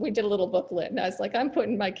book, we did a little booklet. And I was like, I'm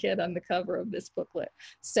putting my kid on the cover of this booklet.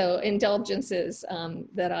 So indulgences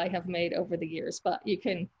that I have made over the years. But you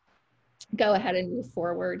can go ahead and move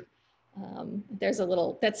forward. There's a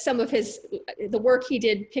little, that's some of the work he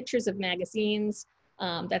did, pictures of magazines.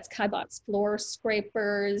 That's Kaibat's floor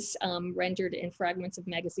scrapers, rendered in fragments of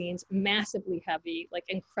magazines, massively heavy, like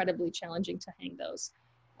incredibly challenging to hang those.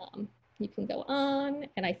 You can go on,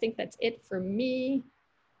 and I think that's it for me.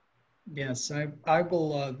 Yes, I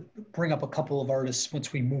will bring up a couple of artists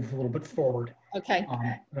once we move a little bit forward. Okay.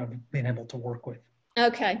 That I've been able to work with.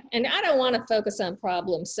 Okay, and I don't want to focus on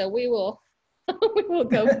problems, so we will we will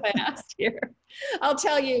go fast here. I'll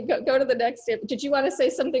tell you, go to the next. Did you want to say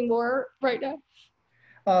something more right now?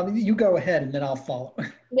 You go ahead and then I'll follow.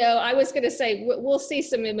 No, I was going to say, we'll see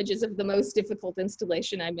some images of the most difficult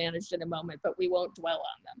installation I managed in a moment, but we won't dwell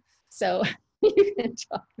on them. So you can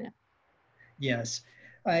talk now. Yes,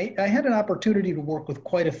 I had an opportunity to work with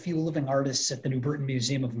quite a few living artists at the New Britain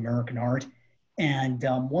Museum of American Art. And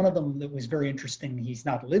one of them that was very interesting, he's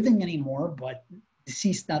not living anymore, but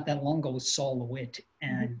deceased not that long ago, was Saul LeWitt.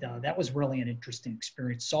 And that was really an interesting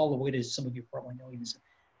experience. Saul LeWitt, as some of you probably know, he was a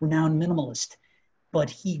renowned minimalist. But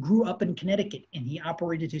he grew up in Connecticut and he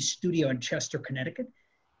operated his studio in Chester, Connecticut.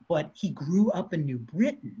 But he grew up in New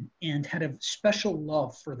Britain and had a special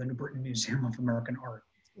love for the New Britain Museum of American Art.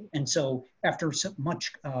 And so after so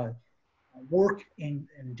much work and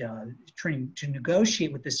training to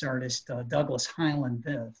negotiate with this artist, Douglas Hyland,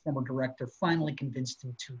 the former director, finally convinced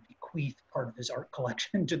him to bequeath part of his art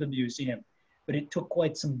collection to the museum. but it took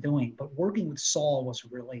quite some doing. But working with Saul was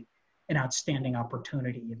really an outstanding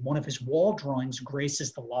opportunity. And one of his wall drawings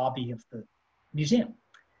graces the lobby of the museum.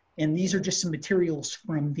 And these are just some materials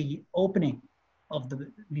from the opening of the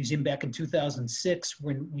museum back in 2006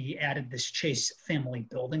 when we added this Chase family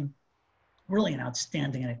building. Really an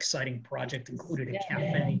outstanding and exciting project, included a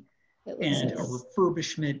cafe and a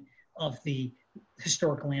refurbishment of the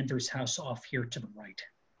historic Landers house off here to the right.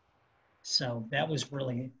 So that was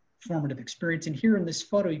really a formative experience. And here in this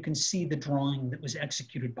photo, you can see the drawing that was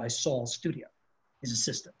executed by Saul's studio, his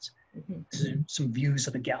assistants. Some views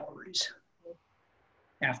of the galleries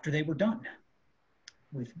after they were done,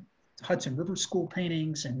 with Hudson River School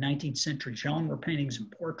paintings and 19th century genre paintings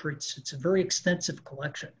and portraits. It's a very extensive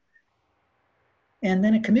collection. And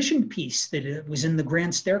then a commissioned piece that was in the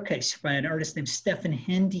Grand Staircase by an artist named Stefan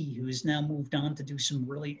Hendy, who has now moved on to do some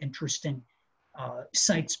really interesting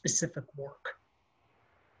site-specific work.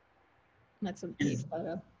 That's a piece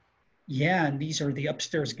photo. Yeah, and these are the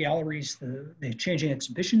upstairs galleries, the Changing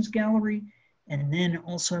Exhibitions Gallery. And then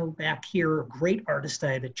also back here, a great artist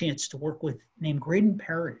I had a chance to work with named Graydon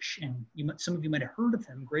Parrish. And some of you might have heard of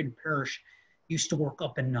him. Graydon Parrish used to work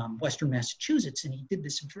up in Western Massachusetts, and he did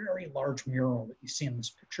this very large mural that you see in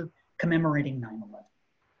this picture commemorating 9/11.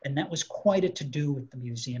 And that was quite a to-do at the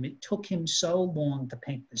museum. It took him so long to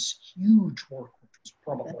paint this huge work, which was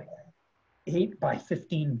probably 8 by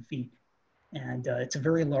 15 feet. And it's a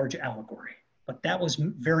very large allegory, but that was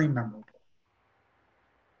very memorable.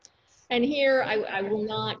 And here, I will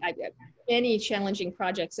not, I've had many challenging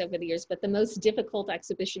projects over the years, but the most difficult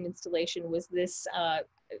exhibition installation was this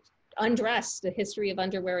Undress, the history of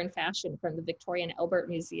underwear and fashion from the Victoria and Albert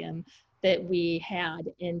Museum that we had,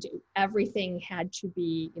 and everything had to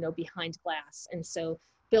be, behind glass. And so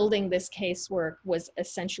building this casework was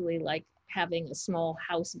essentially like having a small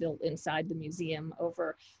house built inside the museum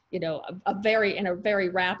over, in a very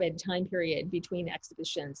rapid time period between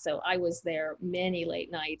exhibitions. So I was there many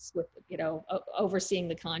late nights with, overseeing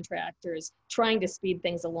the contractors, trying to speed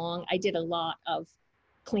things along. I did a lot of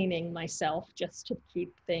cleaning myself just to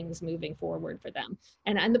keep things moving forward for them.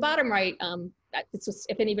 And on the bottom right,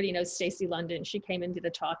 if anybody knows Stacy London, she came and did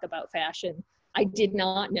a talk about fashion. I did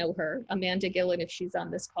not know her. Amanda Gillen, if she's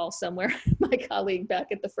on this call somewhere, my colleague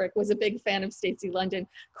back at the Frick, was a big fan of Stacy London,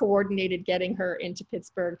 coordinated getting her into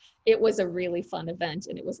Pittsburgh. It was a really fun event,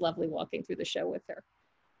 and it was lovely walking through the show with her.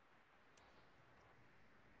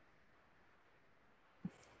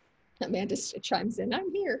 Amanda chimes in,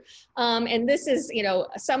 I'm here. And this is,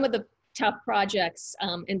 some of the tough projects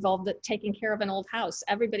involved taking care of an old house.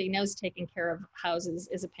 Everybody knows taking care of houses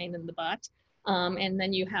is a pain in the butt. And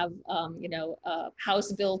then you have, a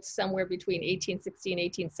house built somewhere between 1860 and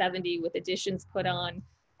 1870 with additions put on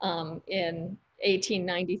in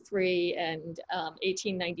 1893 and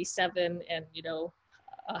 1897, and,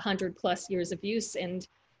 100+ years of use, and,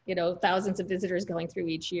 thousands of visitors going through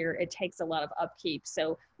each year. It takes a lot of upkeep.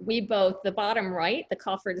 So we both, the bottom right, the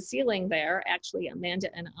coffer to ceiling there, actually Amanda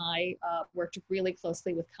and I worked really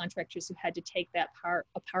closely with contractors who had to take that part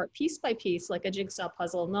apart piece by piece, like a jigsaw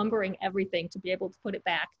puzzle, numbering everything to be able to put it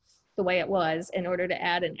back the way it was in order to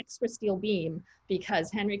add an extra steel beam,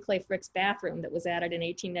 because Henry Clay Frick's bathroom that was added in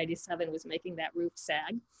 1897 was making that roof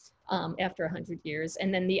sag after 100 years.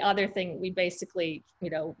 And then the other thing, we basically,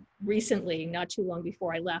 recently, not too long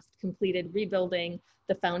before I left, completed rebuilding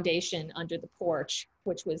the foundation under the porch,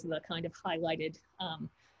 which was the kind of highlighted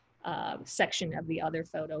section of the other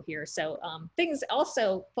photo here. So things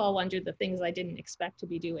also fall under the things I didn't expect to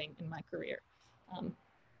be doing in my career.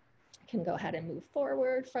 Can go ahead and move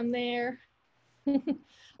forward from there.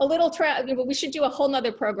 A little travel, but we should do a whole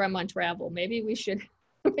nother program on travel. Maybe we should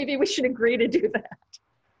agree to do that.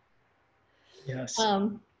 Yes.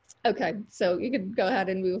 Okay, so you could go ahead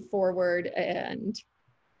and move forward, and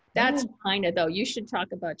that's China, though. You should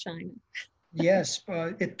talk about China. Yes,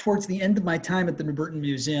 towards the end of my time at the New Britain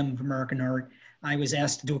Museum of American Art, I was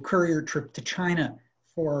asked to do a courier trip to China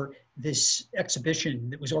for this exhibition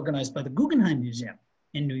that was organized by the Guggenheim Museum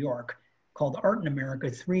in New York called Art in America,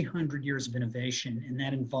 300 Years of Innovation. And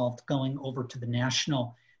that involved going over to the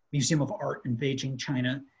National Museum of Art in Beijing,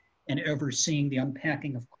 China, and overseeing the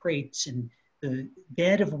unpacking of crates in the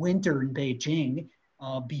dead of winter in Beijing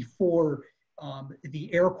before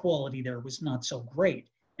the air quality there was not so great.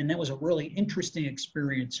 And that was a really interesting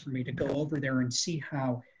experience for me to go over there and see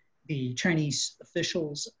how the Chinese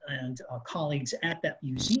officials and colleagues at that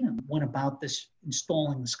museum went about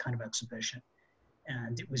installing this kind of exhibition.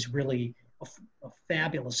 And it was really a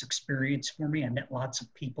fabulous experience for me. I met lots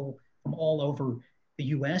of people from all over the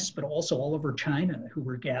US, but also all over China who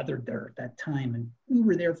were gathered there at that time. And we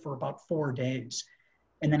were there for about 4 days.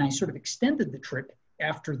 And then I sort of extended the trip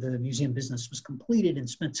after the museum business was completed and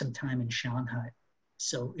spent some time in Shanghai.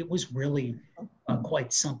 So it was really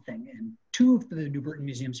quite something. And two of the New Britain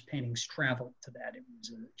Museum's paintings traveled to that. It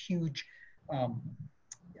was a huge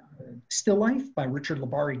still life by Richard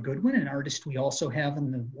Labari Goodwin, an artist we also have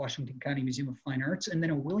in the Washington County Museum of Fine Arts, and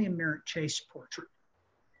then a William Merritt Chase portrait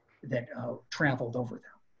that traveled over there.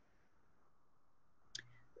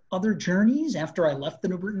 Other journeys after I left the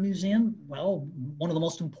New Britain Museum, well, one of the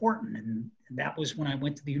most important, and that was when I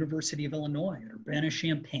went to the University of Illinois at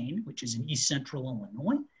Urbana-Champaign, which is in East Central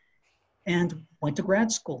Illinois, and went to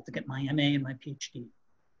grad school to get my MA and my PhD.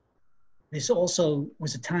 This also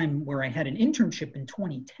was a time where I had an internship in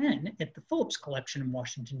 2010 at the Phillips Collection in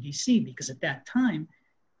Washington, D.C., because at that time,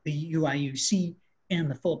 the UIUC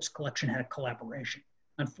and the Phillips Collection had a collaboration.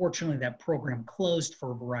 Unfortunately, that program closed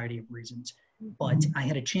for a variety of reasons, but I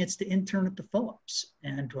had a chance to intern at the Phillips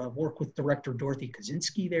and work with director Dorothy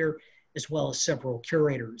Kaczynski there, as well as several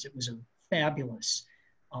curators. It was a fabulous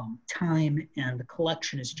time, and the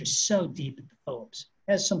collection is just so deep at the Phillips.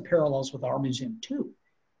 It has some parallels with our museum too.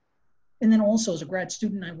 And then also as a grad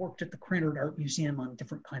student, I worked at the Curator Art Museum on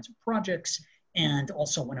different kinds of projects and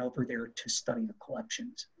also went over there to study the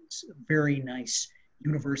collections. It's a very nice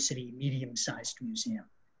university, medium-sized museum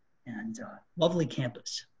and lovely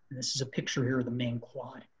campus. And this is a picture here of the main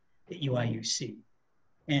quad at UIUC.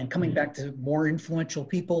 And coming back to more influential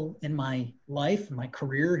people in my life, my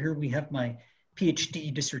career, here we have my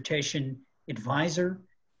PhD dissertation advisor,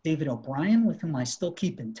 David O'Brien, with whom I still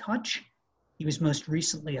keep in touch. He was most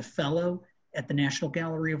recently a fellow at the National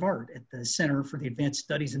Gallery of Art at the Center for the Advanced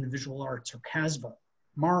Studies in the Visual Arts, or CASVA.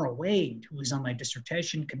 Mara Wade, who was on my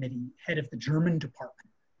dissertation committee, head of the German department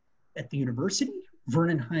at the university.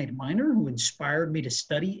 Vernon Hyde Minor, who inspired me to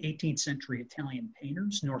study 18th century Italian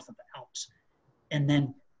painters north of the Alps. And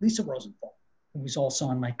then Lisa Rosenthal, who was also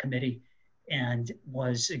on my committee and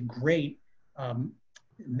was a great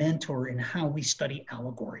mentor in how we study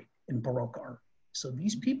allegory in Baroque art. So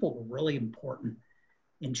these people were really important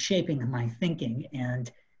in shaping my thinking,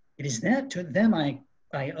 and it is that to them I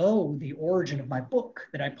owe the origin of my book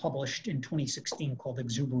that I published in 2016 called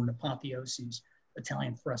Exuberant Apotheoses,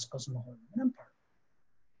 Italian Frescoes in the Holy Empire.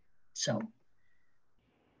 So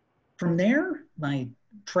from there, my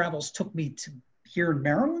travels took me to here in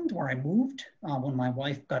Maryland, where I moved when my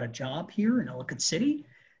wife got a job here in Ellicott City.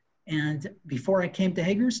 And before I came to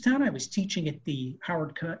Hagerstown, I was teaching at the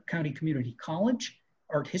Howard County Community College,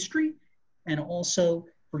 art history, and also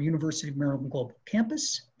for University of Maryland Global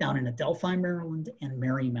Campus down in Adelphi, Maryland, and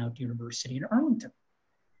Marymount University in Arlington.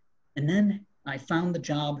 And then I found the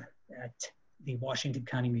job at the Washington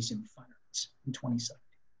County Museum of Fine Arts in 2017.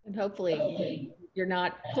 And hopefully you're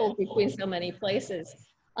not pulled between so many places.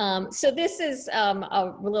 So this is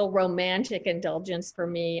a little romantic indulgence for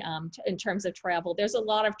me in terms of travel. There's a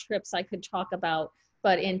lot of trips I could talk about,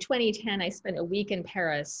 but in 2010, I spent a week in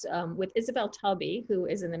Paris with Isabel Tubby, who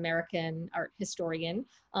is an American art historian,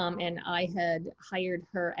 and I had hired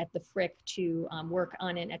her at the Frick to work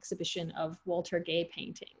on an exhibition of Walter Gay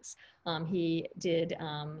paintings. He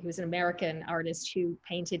was an American artist who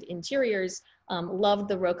painted interiors, loved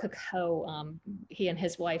the Rococo. He and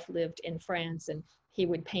his wife lived in France, and he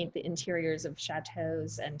would paint the interiors of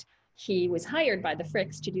chateaus, and he was hired by the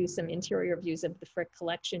Fricks to do some interior views of the Frick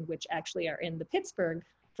collection, which actually are in the Pittsburgh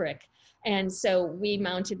Frick. And so we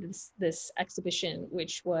mounted this exhibition,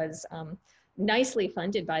 which was nicely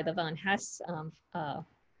funded by the Von Hess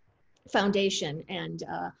Foundation. And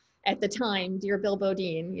at the time, dear Bill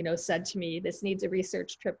Bodine, said to me, this needs a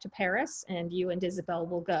research trip to Paris, and you and Isabel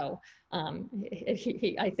will go.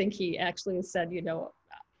 I think he actually said,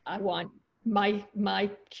 I want my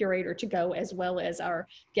curator to go as well as our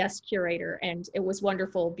guest curator. And it was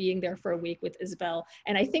wonderful being there for a week with Isabel.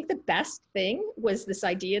 And I think the best thing was this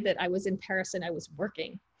idea that I was in Paris and I was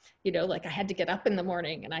working. Like I had to get up in the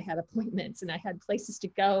morning and I had appointments and I had places to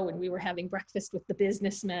go, and we were having breakfast with the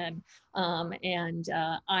businessmen.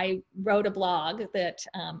 I wrote a blog that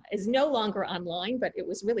is no longer online, but it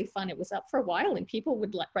was really fun. It was up for a while and people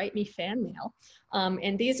would write me fan mail.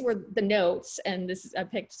 And these were the notes, and I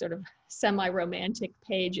picked sort of semi-romantic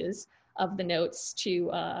pages of the notes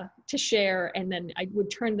to share, and then I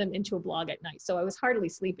would turn them into a blog at night. So I was hardly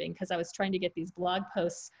sleeping because I was trying to get these blog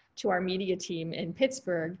posts to our media team in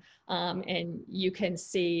Pittsburgh, and you can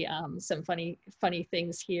see some funny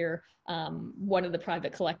things here. One of the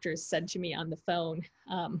private collectors said to me on the phone,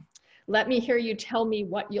 let me hear you tell me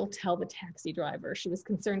what you'll tell the taxi driver. She was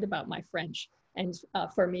concerned about my French, and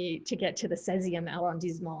for me to get to the 16e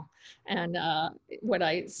arrondissement. And when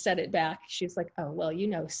I said it back, she's like, oh, well,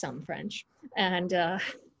 some French. And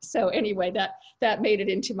So anyway, that made it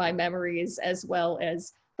into my memories, as well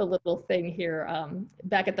as the little thing here.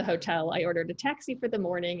 Back at the hotel, I ordered a taxi for the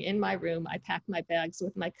morning. In my room, I packed my bags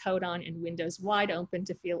with my coat on and windows wide open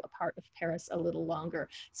to feel a part of Paris a little longer.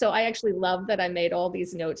 So I actually love that I made all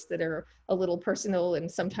these notes that are a little personal and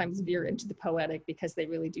sometimes veer into the poetic, because they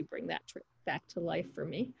really do bring that trip back to life for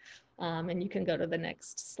me. And you can go to the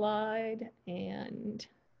next slide, and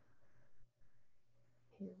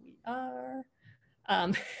here we are.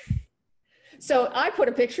 So I put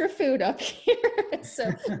a picture of food up here.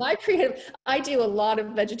 So my creative, I do a lot of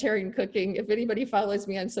vegetarian cooking. If anybody follows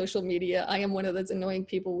me on social media, I am one of those annoying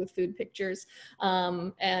people with food pictures.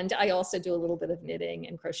 And I also do a little bit of knitting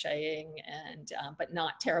and crocheting, and but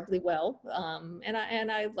not terribly well. And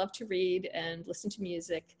I love to read and listen to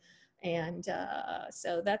music. And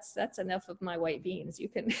so that's enough of my white beans. You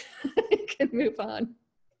can, you can move on.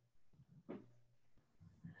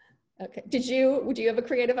 Okay. Do you have a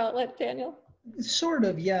creative outlet, Daniel? Sort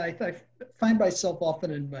of, yeah. I find myself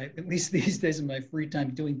often in my, at least these days in my free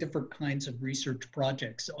time, doing different kinds of research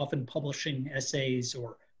projects, often publishing essays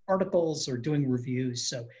or articles or doing reviews.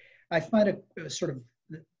 So I find a sort of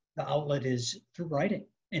the outlet is through writing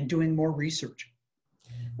and doing more research.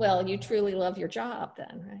 Well, you truly love your job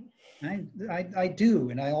then, right? I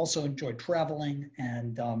do, and I also enjoy traveling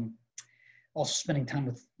and also spending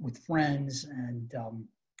time with friends and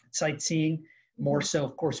sightseeing. More so,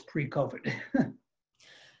 of course, pre-COVID.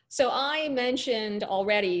 So I mentioned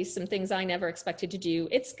already some things I never expected to do.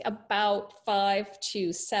 It's about 5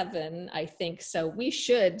 to 7, I think. So we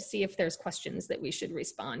should see if there's questions that we should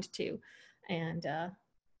respond to. And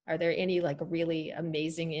are there any like really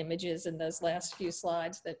amazing images in those last few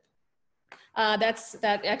slides that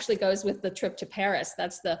that actually goes with the trip to Paris.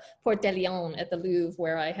 That's the Porte de Lyon at the Louvre,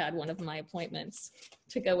 where I had one of my appointments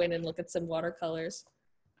to go in and look at some watercolors.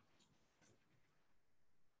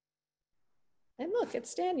 And look,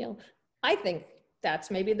 it's Daniel. I think that's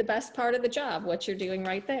maybe the best part of the job, what you're doing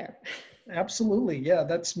right there. Absolutely, yeah.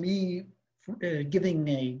 That's me giving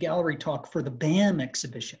a gallery talk for the BAM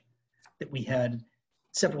exhibition that we had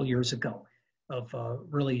several years ago of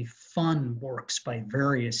really fun works by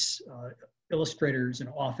various illustrators and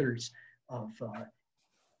authors of,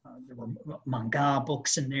 there were manga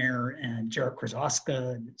books in there and Jared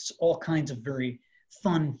Krasoska, and it's all kinds of very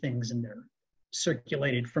fun things in there,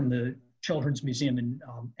 circulated from the Children's Museum in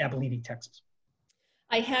Abilene, Texas.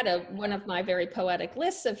 I had one of my very poetic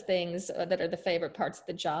lists of things that are the favorite parts of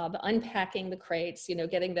the job: unpacking the crates, you know,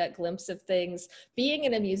 getting that glimpse of things. Being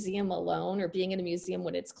in a museum alone, or being in a museum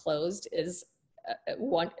when it's closed, is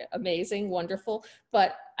amazing, wonderful.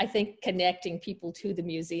 But I think connecting people to the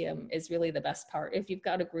museum is really the best part. If you've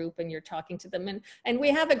got a group and you're talking to them, and we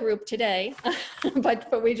have a group today,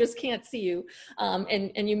 but we just can't see you,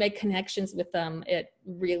 and you make connections with them,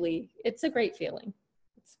 it's a great feeling.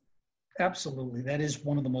 Absolutely. That is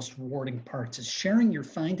one of the most rewarding parts, is sharing your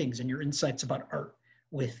findings and your insights about art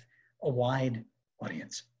with a wide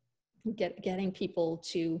audience. Getting people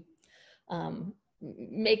to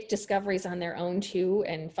make discoveries on their own too,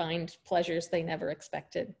 and find pleasures they never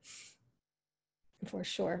expected, for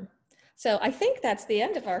sure. So I think that's the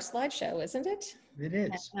end of our slideshow, isn't it? It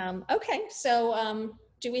is. Okay, so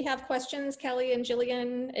do we have questions, Kelly and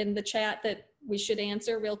Jillian, in the chat that we should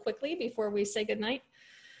answer real quickly before we say goodnight?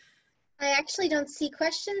 I actually don't see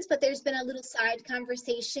questions, but there's been a little side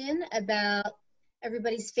conversation about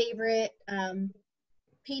everybody's favorite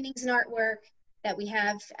paintings and artwork that we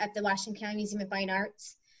have at the Washington County Museum of Fine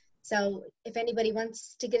Arts. So if anybody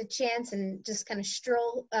wants to get a chance and just kind of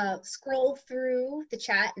scroll through the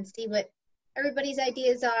chat and see what everybody's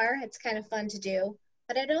ideas are, it's kind of fun to do.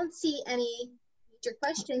 But I don't see any major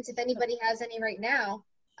questions if anybody has any right now.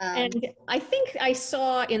 And I think I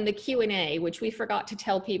saw in the Q&A, which we forgot to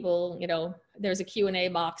tell people, you know, there's a Q&A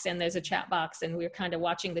box and there's a chat box, and we're kind of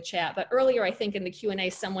watching the chat. But earlier, I think in the Q&A,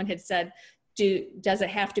 someone had said, does it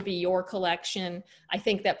have to be your collection? I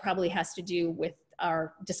think that probably has to do with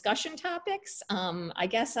our discussion topics. I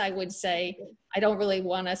guess I would say, I don't really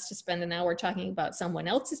want us to spend an hour talking about someone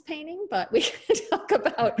else's painting, but we could talk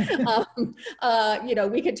about, you know,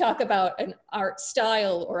 we could talk about an art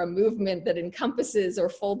style or a movement that encompasses or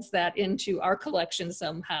folds that into our collection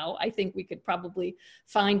somehow. I think we could probably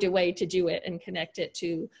find a way to do it and connect it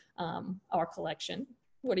to our collection.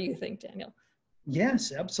 What do you think, Daniel?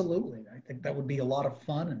 Yes, absolutely. I think that would be a lot of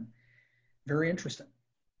fun and very interesting.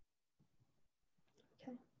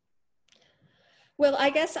 Okay. Well, I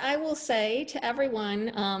guess I will say to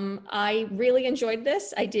everyone, I really enjoyed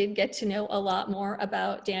this. I did get to know a lot more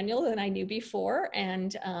about Daniel than I knew before.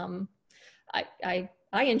 And I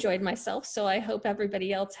I enjoyed myself, so I hope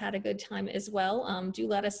everybody else had a good time as well. Do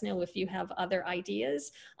let us know if you have other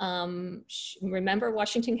ideas. Remember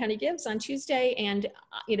Washington County Gives on Tuesday, and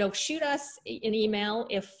shoot us an email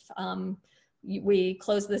if we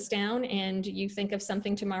close this down and you think of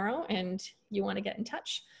something tomorrow and you want to get in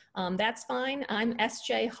touch. That's fine. I'm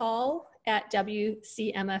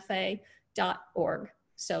sjhall@wcmfa.org,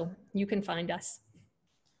 so you can find us.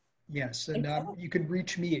 Yes, and you can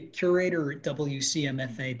reach me at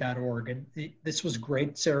curator@wcmfa.org. And this was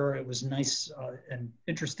great, Sarah. It was nice and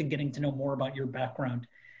interesting getting to know more about your background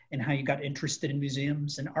and how you got interested in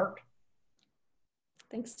museums and art.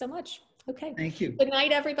 Thanks so much. Okay. Thank you. Good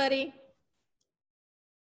night, everybody.